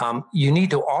 you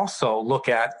need to also look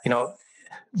at,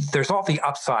 there's all the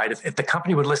upside. If the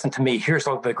company would listen to me, here's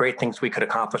all the great things we could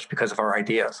accomplish because of our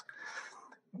ideas.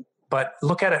 But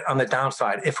look at it on the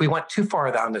downside. If we went too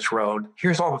far down this road,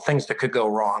 here's all the things that could go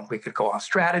wrong. We could go off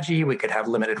strategy. We could have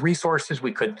limited resources.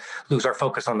 We could lose our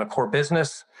focus on the core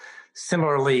business.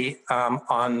 Similarly,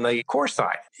 on the core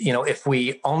side, if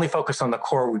we only focus on the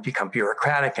core, we become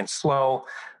bureaucratic and slow.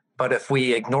 But if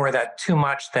we ignore that too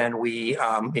much, then we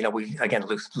again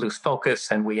lose focus,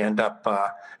 and we end up,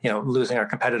 losing our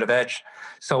competitive edge.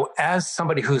 So, as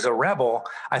somebody who's a rebel,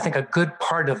 I think a good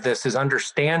part of this is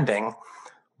understanding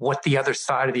what the other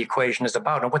side of the equation is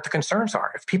about and what the concerns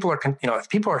are. If people are, if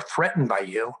people are threatened by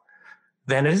you,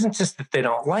 then it isn't just that they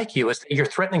don't like you, it's that you're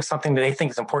threatening something that they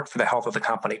think is important for the health of the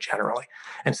company generally.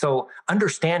 And so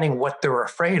understanding what they're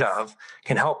afraid of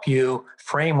can help you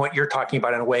frame what you're talking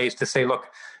about in ways to say, look,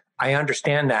 I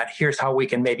understand that. Here's how we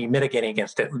can maybe mitigate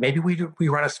against it. Maybe we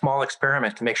run a small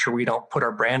experiment to make sure we don't put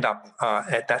our brand up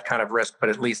at that kind of risk, but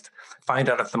at least find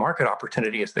out if the market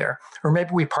opportunity is there. Or maybe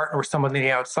we partner with someone on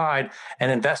the outside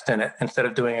and invest in it instead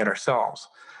of doing it ourselves.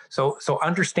 So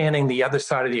understanding the other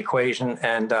side of the equation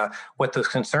and what those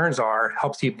concerns are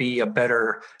helps you be a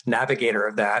better navigator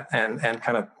of that and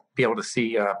kind of be able to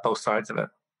see both sides of it.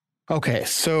 Okay,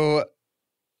 so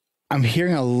I'm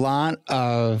hearing a lot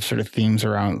of sort of themes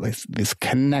around this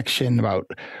connection about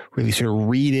really sort of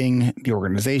reading the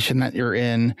organization that you're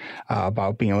in,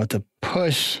 about being able to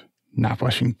push, not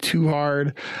pushing too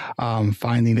hard,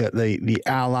 finding the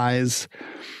allies.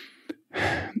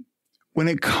 When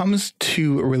it comes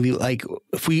to really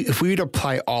if we would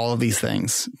apply all of these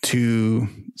things to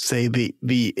say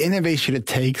the innovation it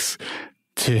takes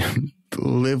to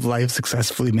live life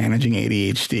successfully managing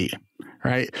ADHD,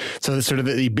 right? So it's sort of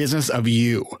the business of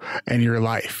you and your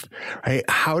life, right?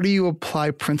 How do you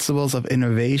apply principles of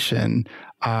innovation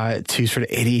to sort of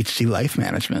ADHD life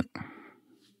management?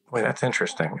 Boy, that's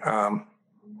interesting.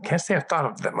 Can't say I've thought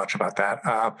of that much about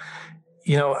that.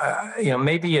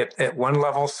 Maybe at one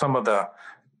level, some of the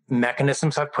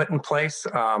mechanisms I've put in place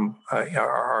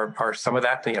are some of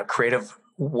that, creative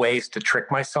ways to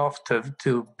trick myself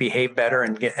to behave better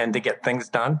and to get things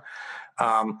done.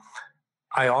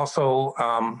 I also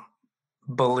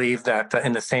believe that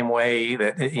in the same way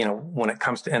that, when it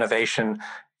comes to innovation,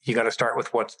 you got to start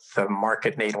with what's the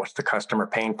market need, what's the customer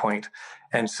pain point.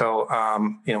 And so,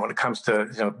 when it comes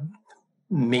to,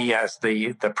 me as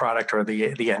the product or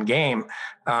the end game,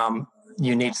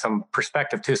 you need some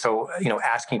perspective too. So,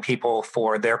 asking people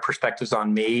for their perspectives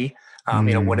on me,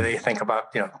 what do they think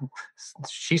about,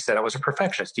 she said I was a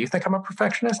perfectionist. Do you think I'm a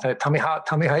perfectionist? Tell me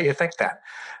how you think that,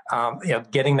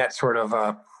 getting that sort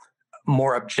of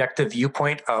more objective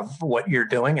viewpoint of what you're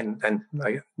doing. And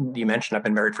you mentioned I've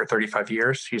been married for 35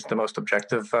 years. She's the most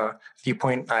objective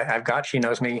viewpoint I've got. She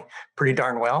knows me pretty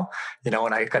darn well.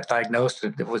 When I got diagnosed,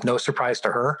 it was no surprise to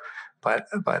her. But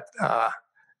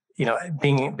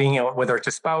being whether it's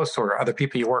a spouse or other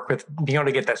people you work with, being able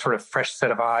to get that sort of fresh set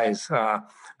of eyes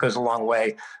goes a long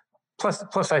way.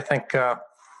 Plus, I think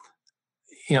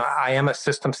I am a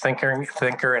systems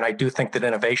thinker, and I do think that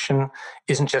innovation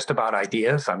isn't just about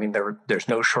ideas. I mean, there's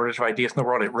no shortage of ideas in the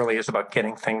world. It really is about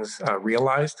getting things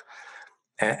realized.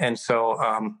 And so,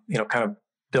 kind of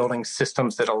building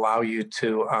systems that allow you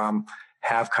to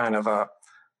have kind of a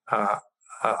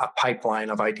pipeline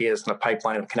of ideas and a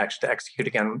pipeline of connection to execute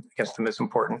against them is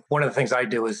important. One of the things I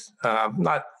do is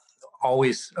not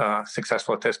always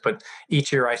successful at this, but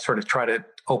each year I sort of try to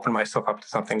open myself up to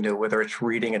something new, whether it's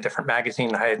reading a different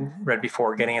magazine I hadn't read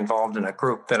before, getting involved in a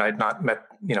group that I'd not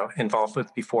involved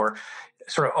with before,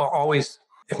 sort of always,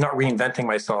 if not reinventing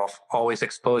myself, always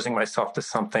exposing myself to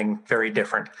something very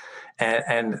different.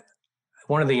 And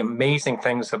one of the amazing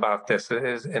things about this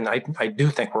is, and I do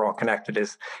think we're all connected,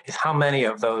 is how many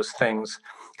of those things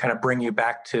kind of bring you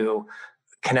back to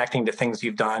connecting to things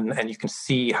you've done, and you can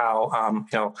see how,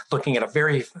 looking at a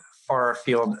very far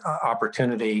field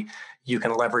opportunity, you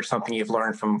can leverage something you've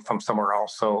learned from somewhere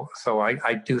else. So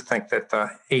I do think that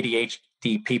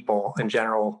ADHD people in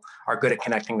general are good at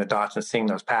connecting the dots and seeing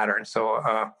those patterns. So,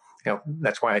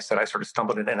 that's why I said I sort of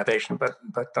stumbled into innovation,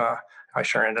 but I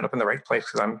sure ended up in the right place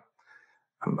because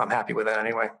I'm happy with it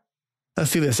anyway.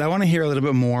 Let's do this. I want to hear a little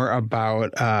bit more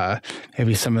about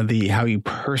maybe some of how you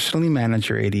personally manage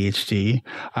your ADHD,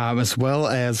 as well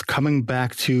as coming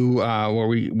back to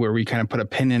where we kind of put a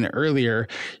pin in earlier.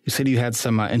 You said you had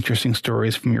some interesting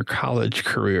stories from your college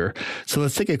career. So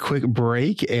let's take a quick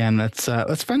break and let's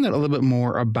find out a little bit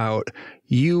more about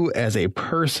you as a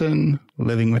person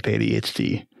living with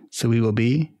ADHD. So we will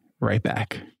be right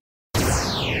back.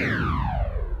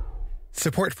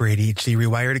 Support for ADHD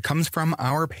Rewired comes from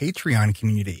our Patreon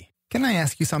community. Can I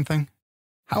ask you something?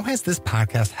 How has this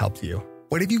podcast helped you?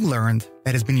 What have you learned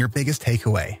that has been your biggest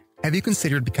takeaway? Have you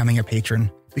considered becoming a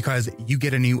patron? Because you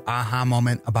get a new aha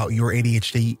moment about your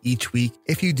ADHD each week.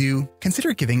 If you do,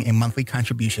 consider giving a monthly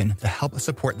contribution to help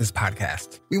support this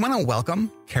podcast. We want to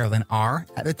welcome Carolyn R.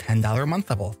 at the $10 a month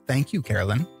level. Thank you,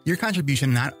 Carolyn. Your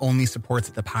contribution not only supports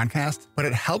the podcast, but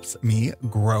it helps me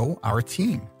grow our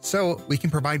team so we can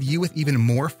provide you with even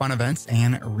more fun events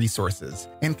and resources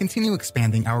and continue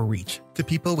expanding our reach to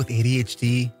people with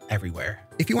ADHD everywhere.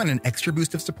 If you want an extra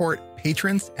boost of support,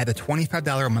 patrons at the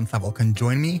 $25 a month level can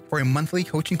join me for a monthly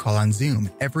coaching call on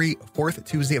Zoom every fourth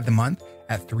Tuesday of the month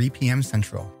at 3 p.m.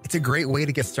 Central. It's a great way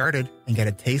to get started and get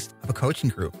a taste of a coaching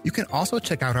group. You can also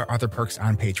check out our other perks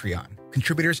on Patreon.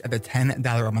 Contributors at the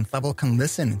 $10 a month level can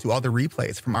listen to all the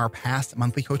replays from our past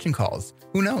monthly coaching calls.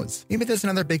 Who knows? Maybe there's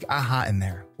another big aha in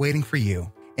there waiting for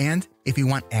you. And if you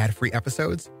want ad-free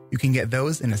episodes, you can get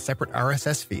those in a separate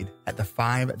RSS feed at the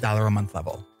 $5 a month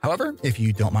level. However, if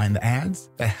you don't mind the ads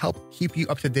that help keep you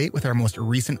up to date with our most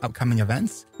recent upcoming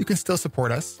events, you can still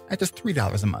support us at just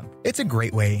 $3 a month. It's a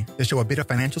great way to show a bit of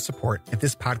financial support if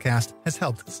this podcast has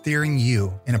helped steering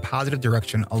you in a positive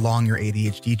direction along your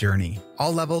ADHD journey.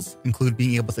 All levels include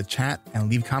being able to chat and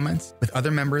leave comments with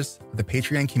other members of the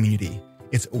Patreon community.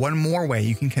 It's one more way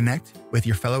you can connect with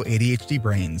your fellow ADHD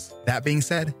brains. That being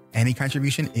said, any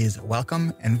contribution is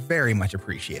welcome and very much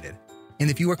appreciated. And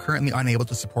if you are currently unable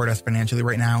to support us financially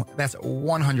right now, that's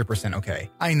 100% okay.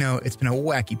 I know it's been a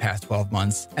wacky past 12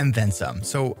 months and then some,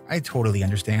 so I totally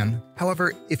understand.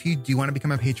 However, if you do want to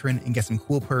become a patron and get some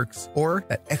cool perks or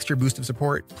that extra boost of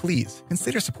support, please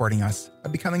consider supporting us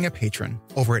by becoming a patron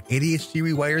over at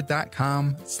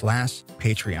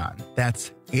ADHDrewired.com/Patreon.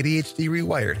 That's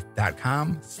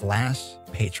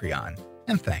ADHDrewired.com/Patreon.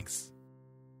 And thanks.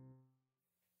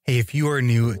 Hey, if you are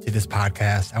new to this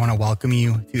podcast, I want to welcome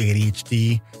you to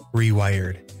ADHD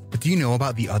Rewired. But do you know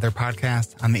about the other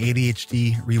podcasts on the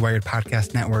ADHD Rewired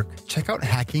Podcast Network? Check out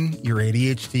Hacking Your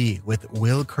ADHD with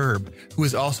Will Kerb, who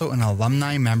is also an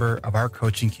alumni member of our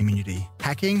coaching community.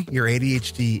 Hacking Your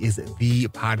ADHD is the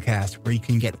podcast where you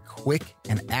can get quick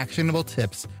and actionable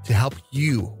tips to help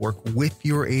you work with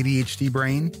your ADHD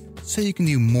brain so you can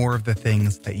do more of the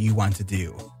things that you want to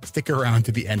do. Stick around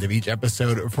to the end of each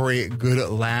episode for a good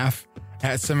laugh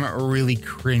at some really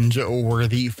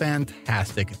cringe-worthy,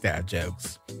 fantastic dad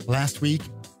jokes. Last week,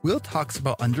 Will talks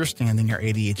about understanding our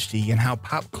ADHD and how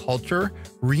pop culture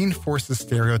reinforces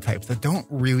stereotypes that don't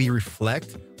really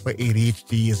reflect what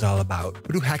ADHD is all about.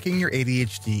 Go to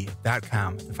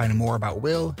hackingyyouradhd.com to find more about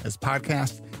Will, his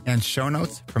podcast, and show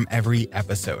notes from every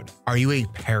episode. Are you a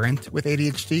parent with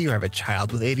ADHD or have a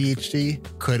child with ADHD?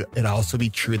 Could it also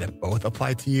be true that both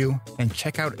apply to you? Then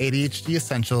check out ADHD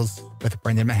Essentials with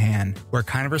Brendan Mahan, where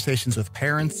conversations with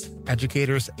parents,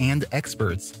 educators, and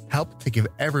experts help to give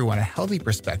everyone a healthy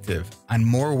perspective on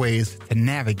more ways to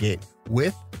navigate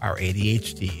with our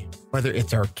ADHD. Whether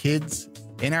it's our kids,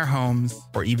 in our homes,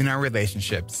 or even our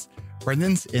relationships,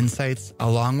 Brendan's insights,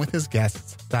 along with his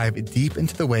guests, dive deep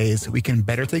into the ways we can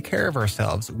better take care of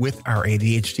ourselves with our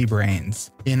ADHD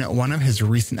brains. In one of his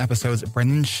recent episodes,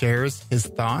 Brendan shares his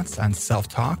thoughts on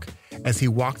self-talk as he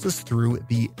walks us through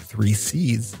the 3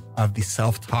 C's of the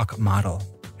self-talk model.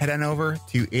 Head on over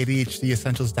to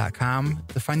ADHDessentials.com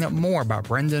to find out more about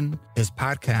Brendan, his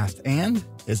podcast, and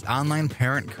his online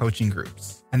parent coaching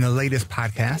groups. And the latest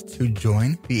podcast to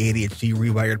join the ADHD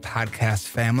Rewired podcast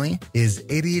family is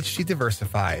ADHD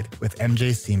Diversified with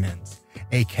MJ Siemens,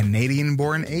 a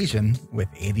Canadian-born Asian with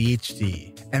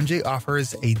ADHD. MJ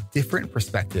offers a different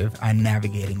perspective on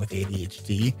navigating with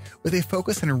ADHD with a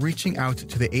focus on reaching out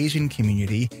to the Asian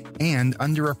community and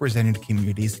underrepresented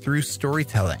communities through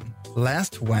storytelling.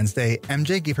 Last Wednesday,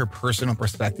 MJ gave her personal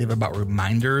perspective about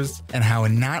reminders and how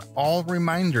not all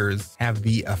reminders have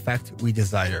the effect we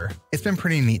desire. It's been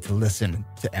pretty neat to listen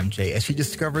to MJ as she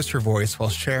discovers her voice while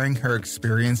sharing her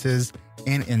experiences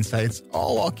and insights,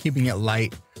 all while keeping it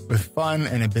light with fun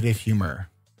and a bit of humor.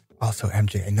 Also,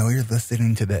 MJ, I know you're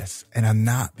listening to this, and I'm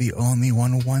not the only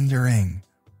one wondering,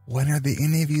 when are the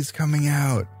interviews coming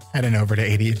out? Head on over to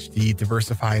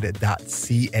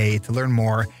ADHDdiversified.ca to learn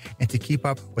more and to keep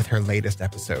up with her latest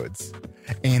episodes.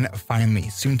 And finally,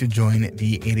 soon to join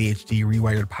the ADHD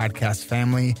Rewired podcast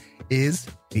family is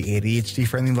the ADHD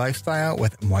Friendly Lifestyle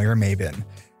with Moira Mabin.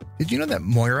 Did you know that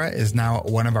Moira is now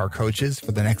one of our coaches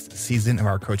for the next season of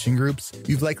our coaching groups?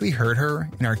 You've likely heard her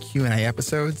in our Q&A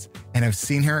episodes and have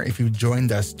seen her if you've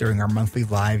joined us during our monthly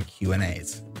live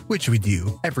Q&As, which we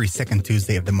do every second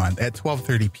Tuesday of the month at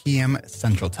 12:30 p.m.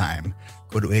 Central Time.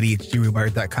 Go to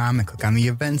ADHDrewired.com and click on the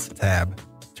Events tab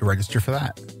to register for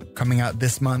that. Coming out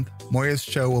this month, Moira's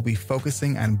show will be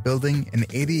focusing on building an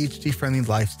ADHD-friendly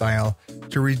lifestyle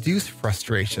to reduce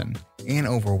frustration and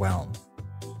overwhelm.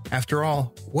 After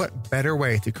all, what better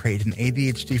way to create an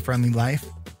ADHD-friendly life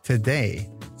today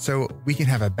so we can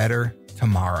have a better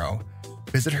tomorrow?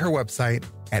 Visit her website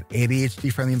at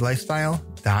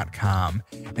ADHDfriendlylifestyle.com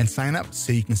and sign up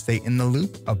so you can stay in the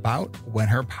loop about when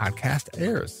her podcast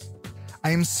airs. I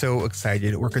am so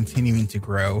excited we're continuing to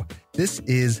grow. This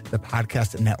is the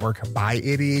podcast network by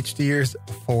ADHDers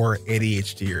for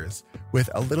ADHDers, with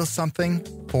a little something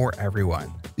for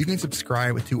everyone. You can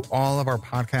subscribe to all of our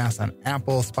podcasts on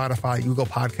Apple, Spotify, Google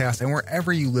Podcasts, and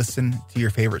wherever you listen to your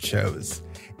favorite shows.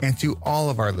 And to all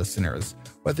of our listeners,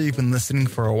 whether you've been listening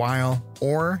for a while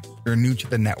or you're new to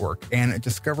the network and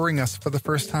discovering us for the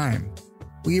first time,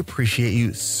 we appreciate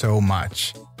you so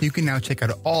much. You can now check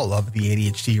out all of the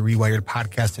ADHD Rewired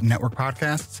Podcast Network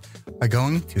podcasts by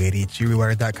going to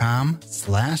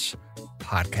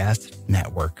ADHDrewired.com/podcast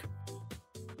network.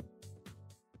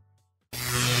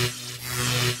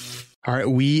 All right,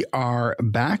 we are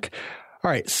back. All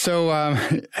right, so I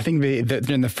think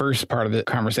in the first part of the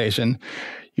conversation,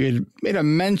 you had made a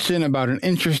mention about an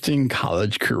interesting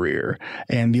college career.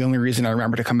 And the only reason I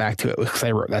remember to come back to it was because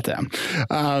I wrote that down.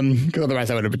 Because otherwise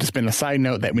that would have just been a side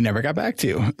note that we never got back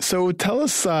to. So tell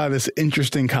us this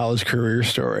interesting college career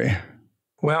story.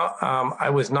 Well, I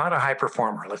was not a high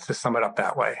performer. Let's just sum it up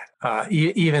that way.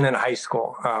 Even in high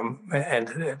school.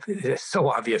 And it's so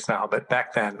obvious now, but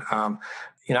back then, I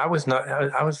was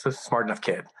a smart enough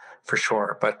kid. For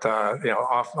sure. But,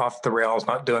 off the rails,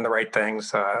 not doing the right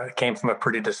things. Came from a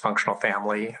pretty dysfunctional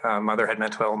family. Mother had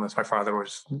mental illness. My father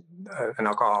was an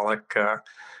alcoholic,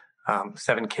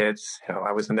 7 kids.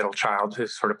 I was the middle child who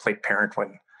sort of played parent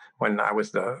when I was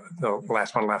the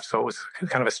last one left. So it was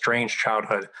kind of a strange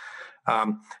childhood.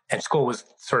 And school was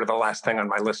sort of the last thing on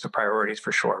my list of priorities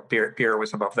for sure. Beer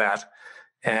was above that.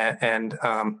 And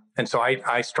so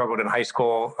I struggled in high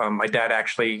school. My dad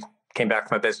actually came back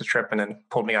from a business trip and then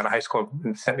pulled me out of high school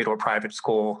and sent me to a private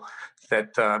school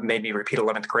that made me repeat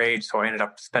 11th grade. So I ended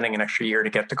up spending an extra year to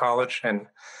get to college. And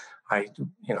I,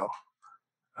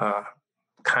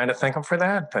 kind of thank him for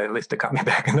that. At least it got me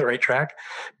back on the right track.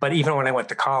 But even when I went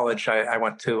to college, I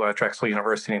went to Drexel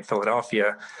University in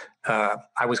Philadelphia.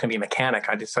 I was going to be a mechanic.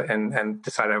 I decided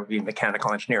I would be a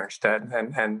mechanical engineer instead.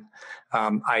 And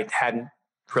I hadn't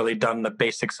really done the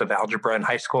basics of algebra in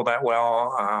high school that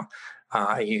well.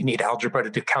 You need algebra to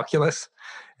do calculus.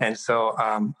 And so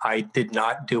I did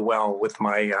not do well with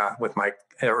my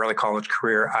early college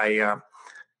career. I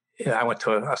went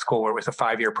to a school where it was a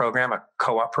 5-year program, a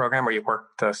co-op program where you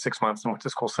worked 6 months and went to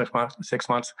school 6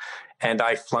 months. And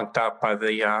I flunked out by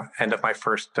the end of my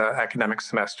first academic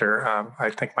semester. I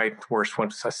think my worst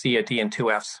was a C, a D, and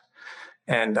 2 Fs.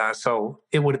 And so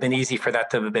it would have been easy for that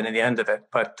to have been at the end of it.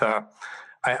 But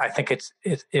I think it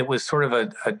was sort of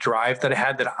a drive that I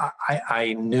had, that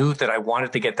I knew that I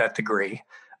wanted to get that degree.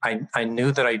 I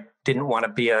knew that I didn't want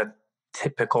to be a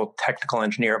typical technical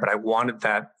engineer, but I wanted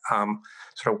that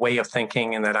sort of way of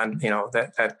thinking, and that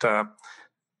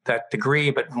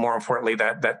degree, but more importantly,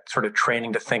 that sort of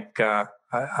training to think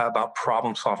about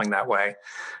problem solving that way.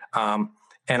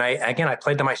 And I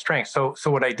played to my strengths. So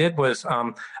what I did was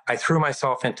I threw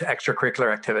myself into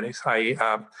extracurricular activities.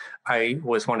 I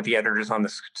was one of the editors on the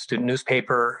student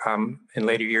newspaper. In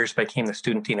later years, became the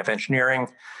student dean of engineering.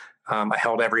 I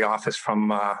held every office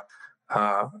from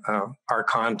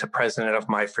Archon to president of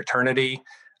my fraternity.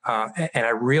 And I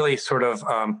really sort of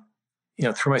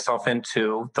threw myself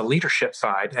into the leadership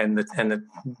side and the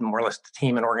more or less the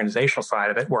team and organizational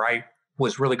side of it, where I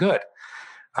was really good.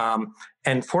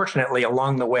 And fortunately,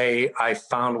 along the way, I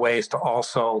found ways to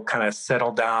also kind of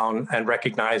settle down and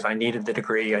recognize I needed the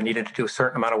degree. I needed to do a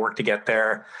certain amount of work to get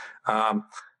there.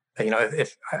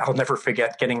 If I'll never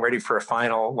forget getting ready for a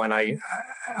final when I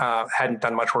hadn't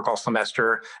done much work all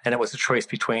semester, and it was a choice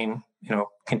between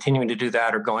continuing to do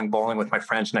that or going bowling with my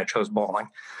friends, and I chose bowling.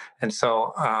 And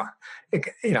so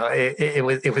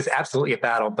it was absolutely a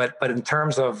battle. But in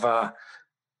terms of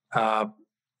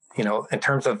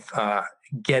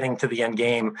getting to the end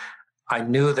game, I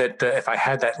knew that if I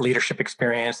had that leadership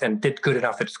experience and did good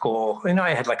enough at school,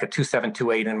 I had like a 2.7,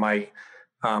 2.8 in my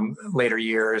later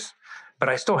years, but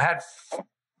I still had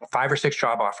 5 or 6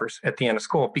 job offers at the end of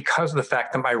school because of the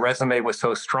fact that my resume was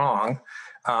so strong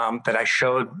that I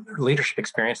showed leadership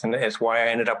experience, and it's why I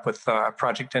ended up with a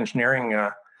project engineering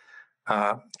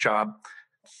job.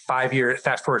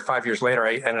 Fast forward 5 years later,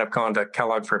 I ended up going to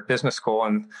Kellogg for business school,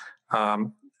 and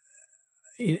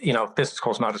business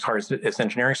school is not as hard as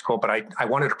engineering school, but I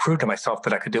wanted to prove to myself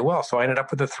that I could do well. So I ended up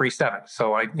with a 3.7.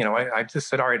 So I just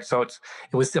said, all right, so it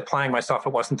was applying myself.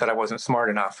 It wasn't that I wasn't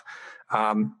smart enough.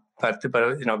 But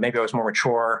maybe I was more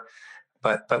mature,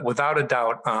 but without a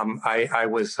doubt, I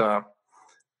was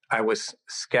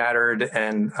scattered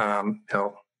and,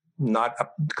 not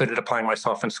good at applying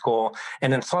myself in school.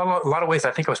 And in a lot of ways,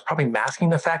 I think I was probably masking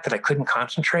the fact that I couldn't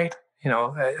concentrate.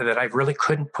 That I really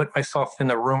couldn't put myself in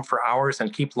the room for hours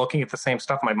and keep looking at the same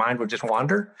stuff. My mind would just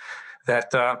wander.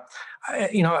 I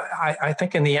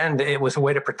think in the end, it was a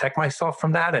way to protect myself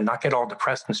from that and not get all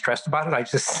depressed and stressed about it. I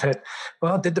just said,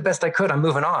 well, did the best I could. I'm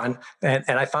moving on. And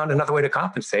I found another way to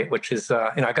compensate, which is,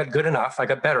 I got good enough. I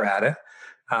got better at it.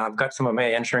 I've got some of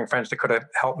my engineering friends that could have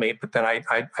helped me, but then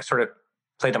I sort of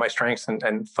played to my strengths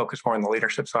and focused more on the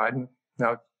leadership side, and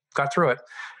got through it.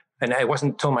 And it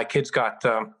wasn't until my kids got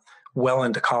well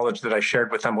into college that I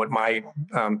shared with them what my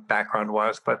background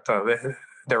was. But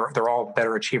they're all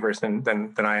better achievers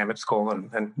than I am at school,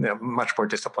 and much more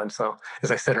disciplined. So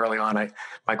as I said early on,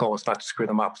 my goal was not to screw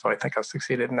them up. So I think I've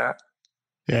succeeded in that.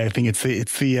 Yeah, I think it's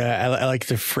the I like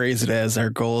to phrase it as our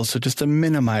goal is so just to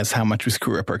minimize how much we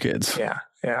screw up our kids.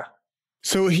 Yeah.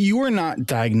 So you were not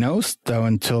diagnosed though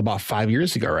until about 5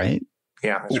 years ago, right?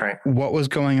 Yeah, that's right. What was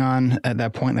going on at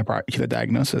that point that brought you to the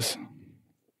diagnosis?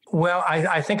 Well,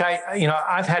 I think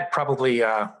I've had probably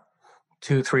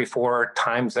 2, 3, 4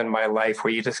 times in my life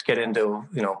where you just get into,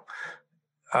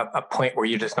 a point where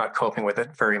you're just not coping with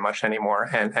it very much anymore.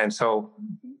 And so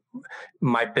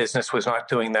my business was not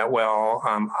doing that well.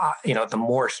 The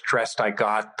more stressed I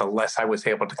got, the less I was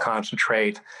able to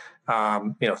concentrate.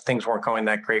 Things weren't going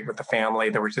that great with the family.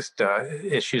 There were just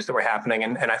issues that were happening.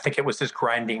 And I think it was just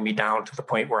grinding me down to the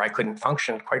point where I couldn't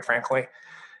function, quite frankly.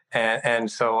 And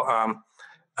so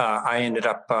I ended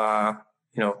up,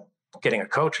 getting a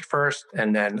coach at first.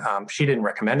 And then she didn't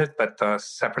recommend it, but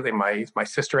separately, my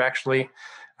sister actually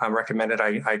recommended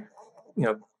I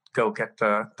go get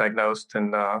diagnosed.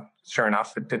 And sure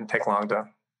enough, it didn't take long to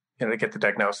get the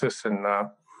diagnosis. And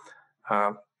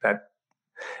that,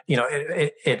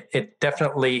 it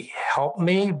definitely helped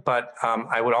me, but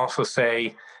I would also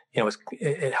say,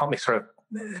 it helped me sort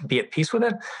of be at peace with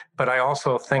it. But I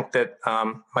also think that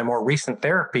my more recent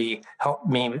therapy helped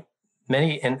me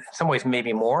in some ways,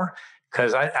 maybe more,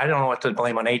 because I don't know what to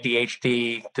blame on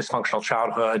ADHD, dysfunctional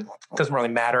childhood. It doesn't really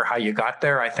matter how you got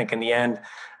there. I think in the end,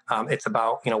 it's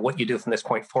about, what you do from this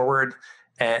point forward.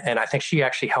 And I think she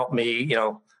actually helped me,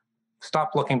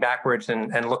 stop looking backwards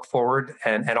and look forward,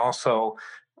 and also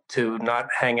to not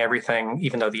hang everything,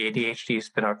 even though the ADHD has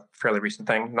been a fairly recent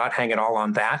thing, not hang it all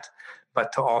on that,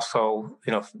 but to also,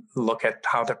 look at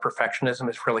how the perfectionism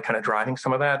is really kind of driving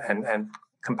some of that and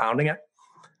compounding it.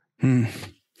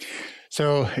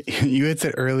 So you had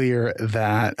said earlier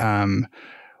that,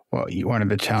 one of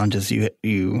the challenges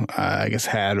you I guess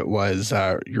had was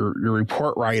your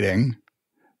report writing,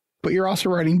 but you're also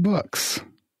writing books.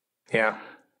 Yeah.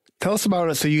 Tell us about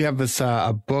it. So you have this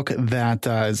a book that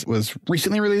was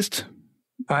recently released?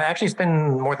 Actually, it's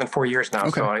been more than 4 years now,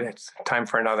 okay. So it's time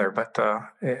for another. But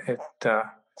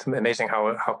it's amazing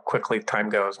how quickly time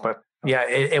goes. But yeah,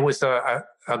 it was a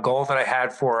goal that I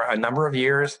had for a number of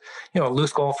years. A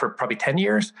loose goal for probably 10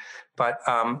 years, but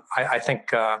I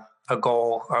think a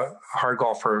hard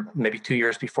goal for maybe 2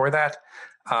 years before that.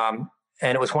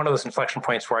 And it was one of those inflection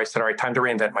points where I said, all right, time to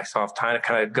reinvent myself, time to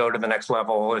kind of go to the next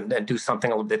level and do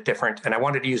something a little bit different. And I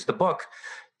wanted to use the book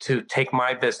to take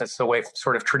my business away from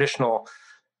sort of traditional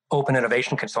open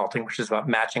innovation consulting, which is about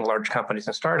matching large companies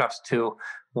and startups, to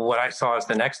what I saw as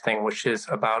the next thing, which is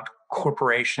about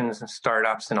corporations and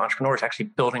startups and entrepreneurs actually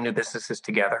building new businesses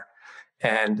together.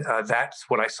 And that's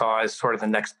what I saw as sort of the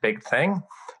next big thing.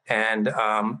 And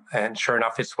sure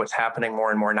enough, it's what's happening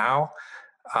more and more now.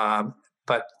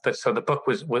 But so the book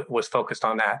was focused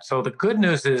on that. So the good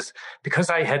news is, because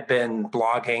I had been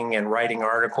blogging and writing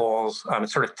articles,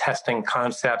 sort of testing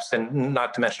concepts, and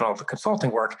not to mention all the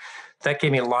consulting work, that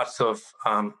gave me lots of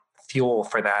fuel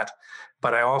for that.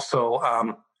 But I also,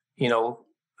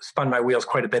 spun my wheels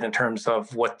quite a bit in terms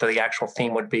of what the actual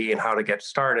theme would be and how to get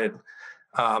started.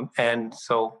 And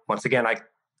so once again, I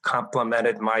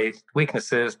complemented my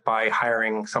weaknesses by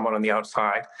hiring someone on the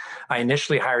outside. I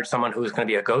initially hired someone who was going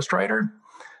to be a ghostwriter,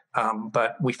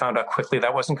 but we found out quickly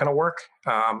that wasn't going to work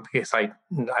because I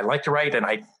like to write, and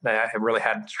I really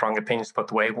had strong opinions about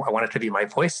the way I wanted to be my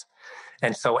voice.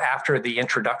 And so after the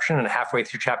introduction and halfway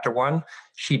through chapter 1,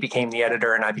 she became the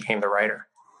editor and I became the writer.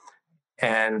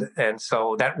 And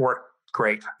so that worked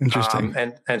great. Interesting.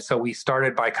 And so we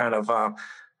started by kind of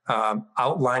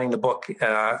outlining the book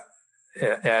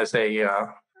as a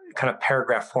kind of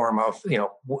paragraph form of,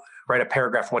 write a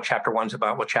paragraph on what chapter 1's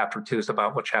about, what chapter 2 is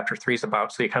about, what chapter 3 is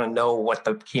about. So you kind of know what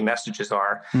the key messages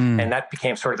are. And that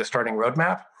became sort of the starting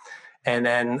roadmap. And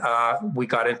then we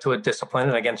got into a discipline.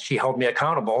 And again, she held me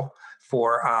accountable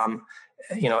for,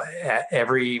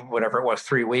 every, whatever it was,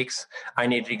 3 weeks, I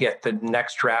needed to get the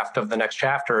next draft of the next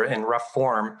chapter in rough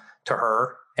form to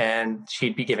her. And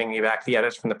she'd be giving me back the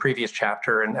edits from the previous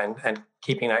chapter and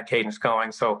keeping that cadence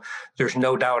going. So there's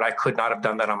no doubt I could not have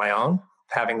done that on my own.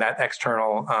 Having that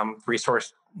external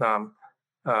resource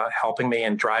helping me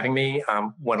and driving me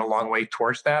went a long way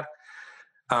towards that.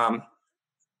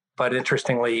 But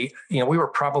interestingly, we were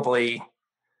probably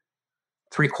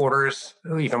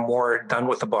 3/4, even more, done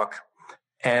with the book.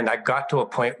 And I got to a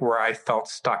point where I felt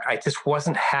stuck. I just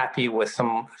wasn't happy with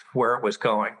where it was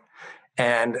going.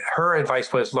 And her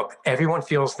advice was, look, everyone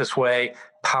feels this way,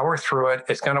 power through it.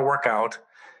 It's going to work out.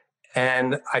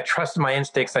 And I trusted my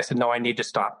instincts. I said, no, I need to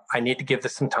stop. I need to give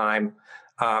this some time.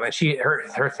 And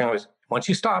her thing was, once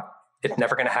you stop, it's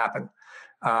never going to happen.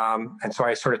 And so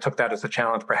I sort of took that as a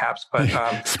challenge, perhaps,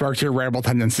 but sparked your rebel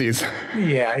tendencies.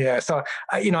 Yeah. So,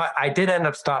 I did end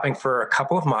up stopping for a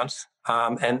couple of months,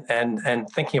 and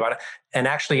thinking about it. And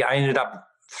actually I ended up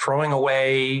throwing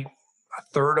away a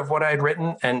third of what I had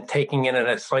written and taking it in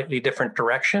a slightly different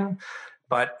direction,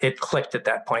 but it clicked at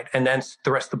that point. And then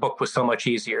the rest of the book was so much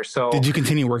easier. So did you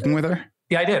continue working with her?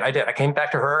 Yeah, I did. I came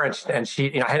back to her, and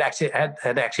she, I had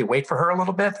to actually wait for her a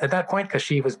little bit at that point because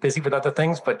she was busy with other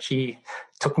things. But she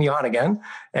took me on again,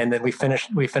 and then we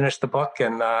finished the book,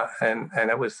 and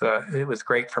it was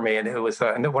great for me. And it was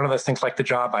one of those things like the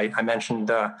job I mentioned,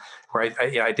 where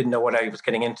I didn't know what I was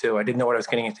getting into. I didn't know what I was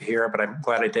getting into here, but I'm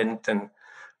glad I didn't. And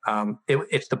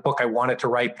it's the book I wanted to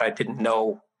write, but I didn't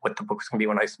know what the book was going to be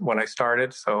when I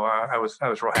started. So I was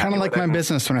real happy. Kind of like my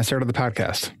business when I started the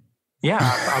podcast. Yeah,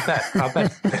 I'll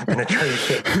bet.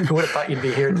 Who would have thought you'd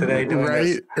be here today doing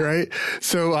this? Right.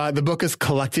 So the book is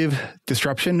Collective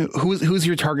Disruption. Who's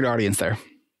your target audience there?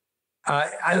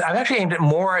 I've actually aimed it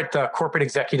more at corporate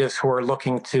executives who are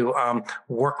looking to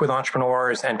work with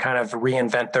entrepreneurs and kind of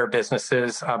reinvent their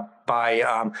businesses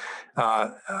by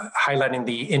highlighting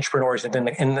the entrepreneurs in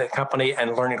the company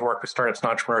and learning to work with startups and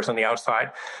entrepreneurs on the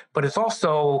outside. But it's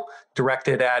also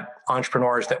directed at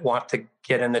entrepreneurs that want to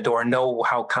get in the door, know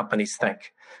how companies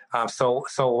think. So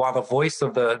while the voice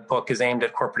of the book is aimed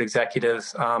at corporate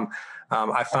executives,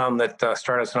 I found that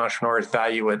startups and entrepreneurs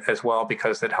value it as well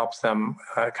because it helps them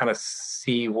kind of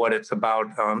see what it's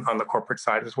about on the corporate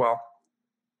side as well.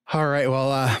 All right.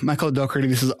 Well, Michael Docherty,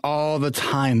 this is all the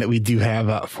time that we do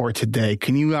have for today.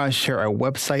 Can you share a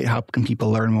website? How can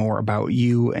people learn more about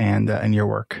you and your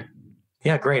work?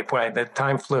 Yeah, great. Boy, the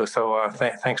time flew. So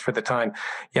thanks for the time.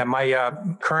 Yeah, my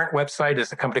current website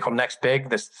is a company called Next Big,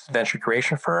 this venture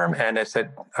creation firm, and it's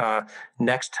at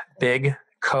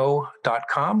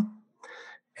nextbigco.com.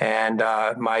 And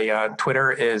my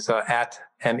Twitter is at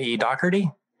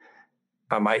MEDocherty.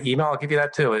 My email, I'll give you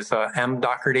that too, is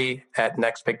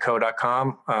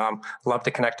mdocherty@nextbigco.com. Love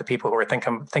to connect to people who are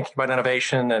thinking about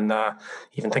innovation and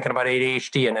even thinking about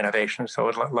ADHD and innovation. So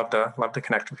I'd love to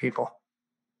connect with people.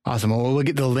 Awesome. Well, we'll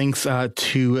get the links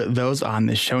to those on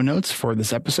the show notes for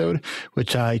this episode,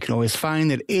 which you can always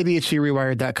find at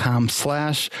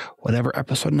ADHDrewired.com/whatever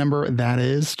episode number that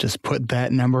is. Just put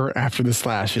that number after the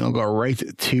slash and it'll go right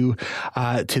to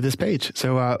this page.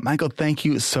 So, Michael, thank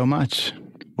you so much.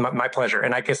 My pleasure.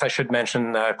 And I guess I should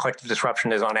mention Collective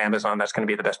Disruption is on Amazon. That's going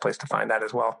to be the best place to find that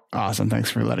as well. Awesome.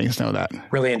 Thanks for letting us know that.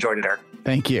 Really enjoyed it, Eric.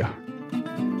 Thank you.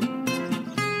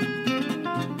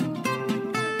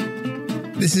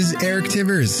 This is Eric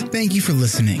Tivers. Thank you for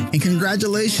listening, and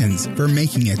congratulations for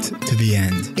making it to the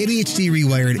end. ADHD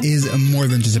Rewired is more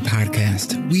than just a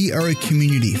podcast. We are a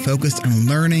community focused on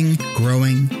learning,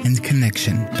 growing, and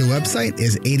connection. The website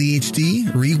is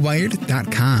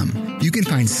ADHDrewired.com. You can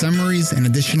find summaries and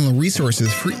additional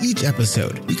resources for each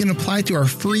episode. You can apply to our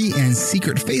free and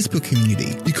secret Facebook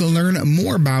community. You can learn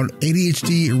more about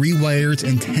ADHD Rewired's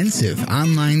intensive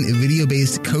online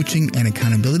video-based coaching and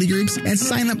accountability groups, and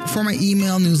sign up for my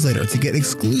email newsletter to get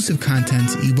exclusive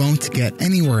content you won't get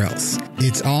anywhere else.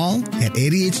 It's all at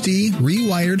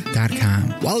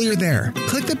ADHDrewired.com. While you're there,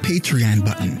 click the Patreon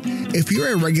button. If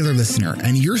you're a regular listener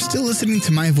and you're still listening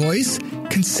to my voice,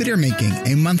 consider making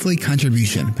a monthly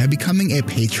contribution by becoming a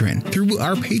patron through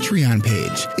our Patreon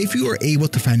page. If you are able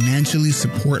to financially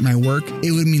support my work,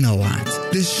 it would mean a lot.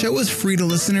 This show is free to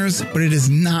listeners, but it is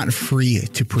not free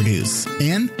to produce.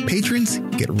 And patrons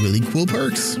get really cool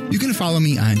perks. You can follow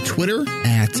me on Twitter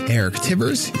at Eric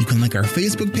Tivers. You can like our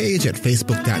Facebook page at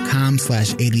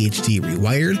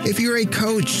facebook.com/ADHDrewired. If you're a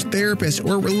coach, therapist,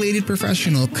 or related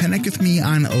professional, connect with me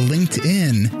on LinkedIn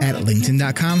at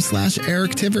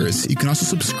linkedin.com/Eric Tivers. You can also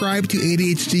subscribe to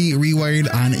ADHD Rewired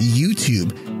on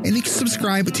YouTube. And you can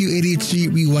subscribe to ADHD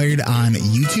Rewired on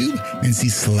YouTube and see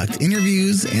select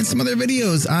interviews and some other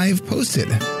videos I've posted.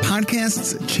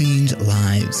 Podcasts change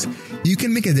lives. You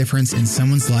can make a difference in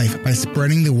someone's life by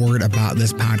spreading the word about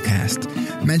this podcast.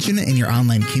 Mention it in your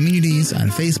online communities on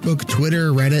Facebook,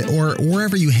 Twitter, Reddit, or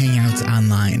wherever you hang out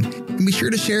online. And be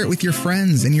sure to share it with your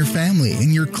friends and your family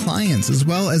and your clients, as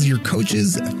well as your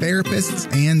coaches,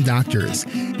 therapists, and doctors.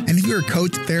 And if you're a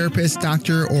coach, therapist,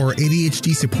 doctor, or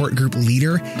ADHD support group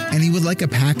leader, and you would like a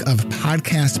pack of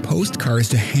podcast postcards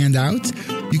to hand out,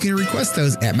 you can request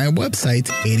those at my website,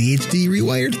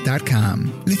 ADHDrewired.com.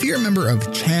 And if you're a member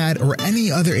of CHAD or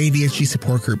any other ADHD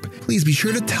support group, please be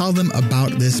sure to tell them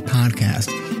about this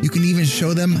podcast. You can even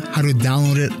show them how to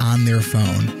download it on their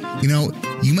phone. You know,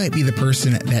 you might be the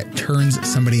person that turns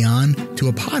somebody on to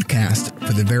a podcast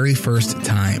for the very first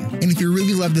time. And if you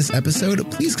really love this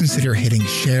episode, please consider hitting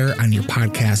share on your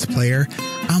podcast player.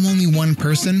 I'm only one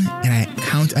person, and I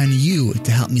count on you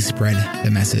to help me spread the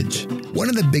message. One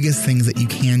of the biggest things that you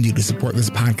can do to support this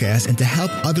podcast and to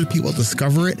help other people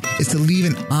discover it is to leave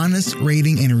an honest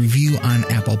rating and review on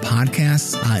Apple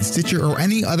Podcasts, Stitcher, or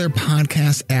any other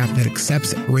podcast app that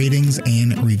accepts ratings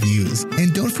and reviews.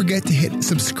 And don't forget to hit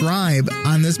subscribe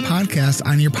on this podcast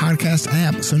on your podcast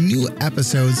app so new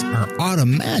episodes are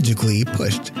automatically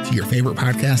pushed to your favorite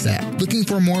podcast app. Looking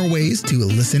for more ways to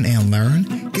listen and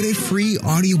learn? Get a free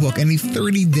audiobook and a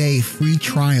 30-day free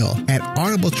trial at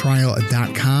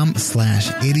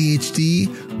audibletrial.com/ADHD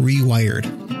rewired.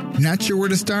 Not sure where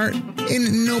to start?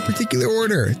 In no particular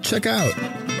order. Check out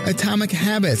Atomic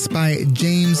Habits by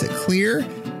James Clear,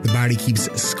 The Body Keeps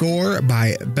Score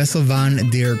by Bessel van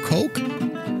der Kolk,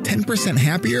 10%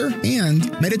 Happier,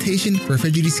 and Meditation for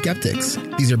Fidgety Skeptics.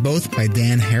 These are both by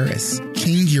Dan Harris.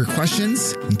 Change Your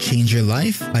Questions and Change Your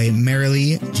Life by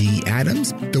Marilee G.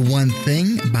 Adams. The One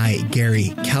Thing by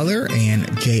Gary Keller and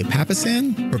Jay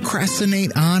Papasan.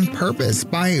 Procrastinate on Purpose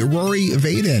by Rory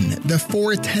Vaden. The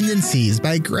Four Tendencies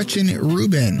by Gretchen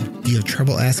Rubin. Do you have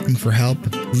trouble asking for help?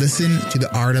 Listen to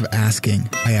The Art of Asking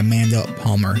by Amanda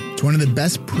Palmer. It's one of the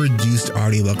best produced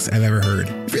audiobooks I've ever heard.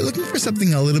 If you're looking for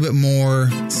something a little bit more,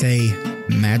 say,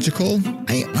 magical,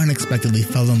 I unexpectedly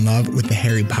fell in love with the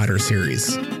Harry Potter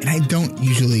series. And I don't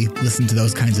usually listen to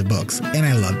those kinds of books, and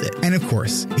I loved it. And of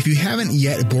course, if you haven't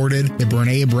yet boarded the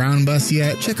Brene Brown bus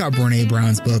yet, check out Brene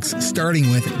Brown's books, starting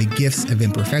with The Gifts of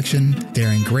Imperfection,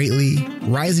 Daring Greatly,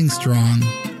 Rising Strong,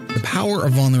 The Power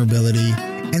of Vulnerability.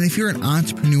 And if you're an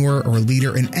entrepreneur or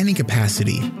leader in any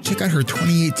capacity, check out her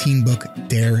 2018 book,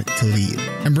 Dare to Lead.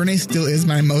 And Brene still is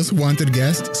my most wanted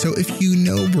guest, so if you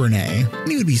know Brene, and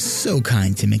you would be so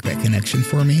kind to make that connection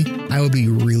for me, I would be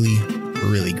really,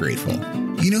 really grateful.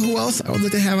 You know who else I would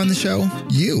like to have on the show?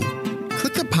 You.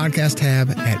 Click the podcast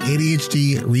tab at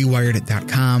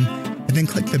ADHDrewired.com and then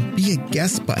click the Be a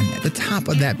Guest button at the top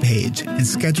of that page and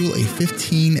schedule a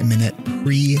 15-minute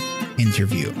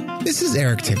pre-interview. This is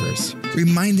Eric Tivers,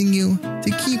 reminding you to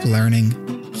keep learning,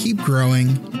 keep growing,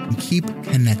 and keep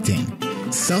connecting.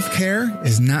 Self-care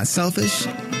is not selfish,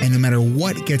 and no matter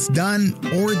what gets done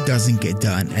or doesn't get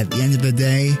done, at the end of the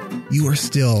day, you are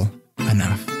still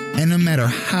enough. And no matter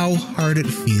how hard it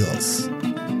feels,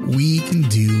 we can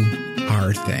do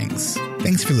hard things.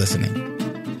 Thanks for listening.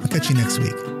 I'll catch you next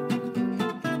week.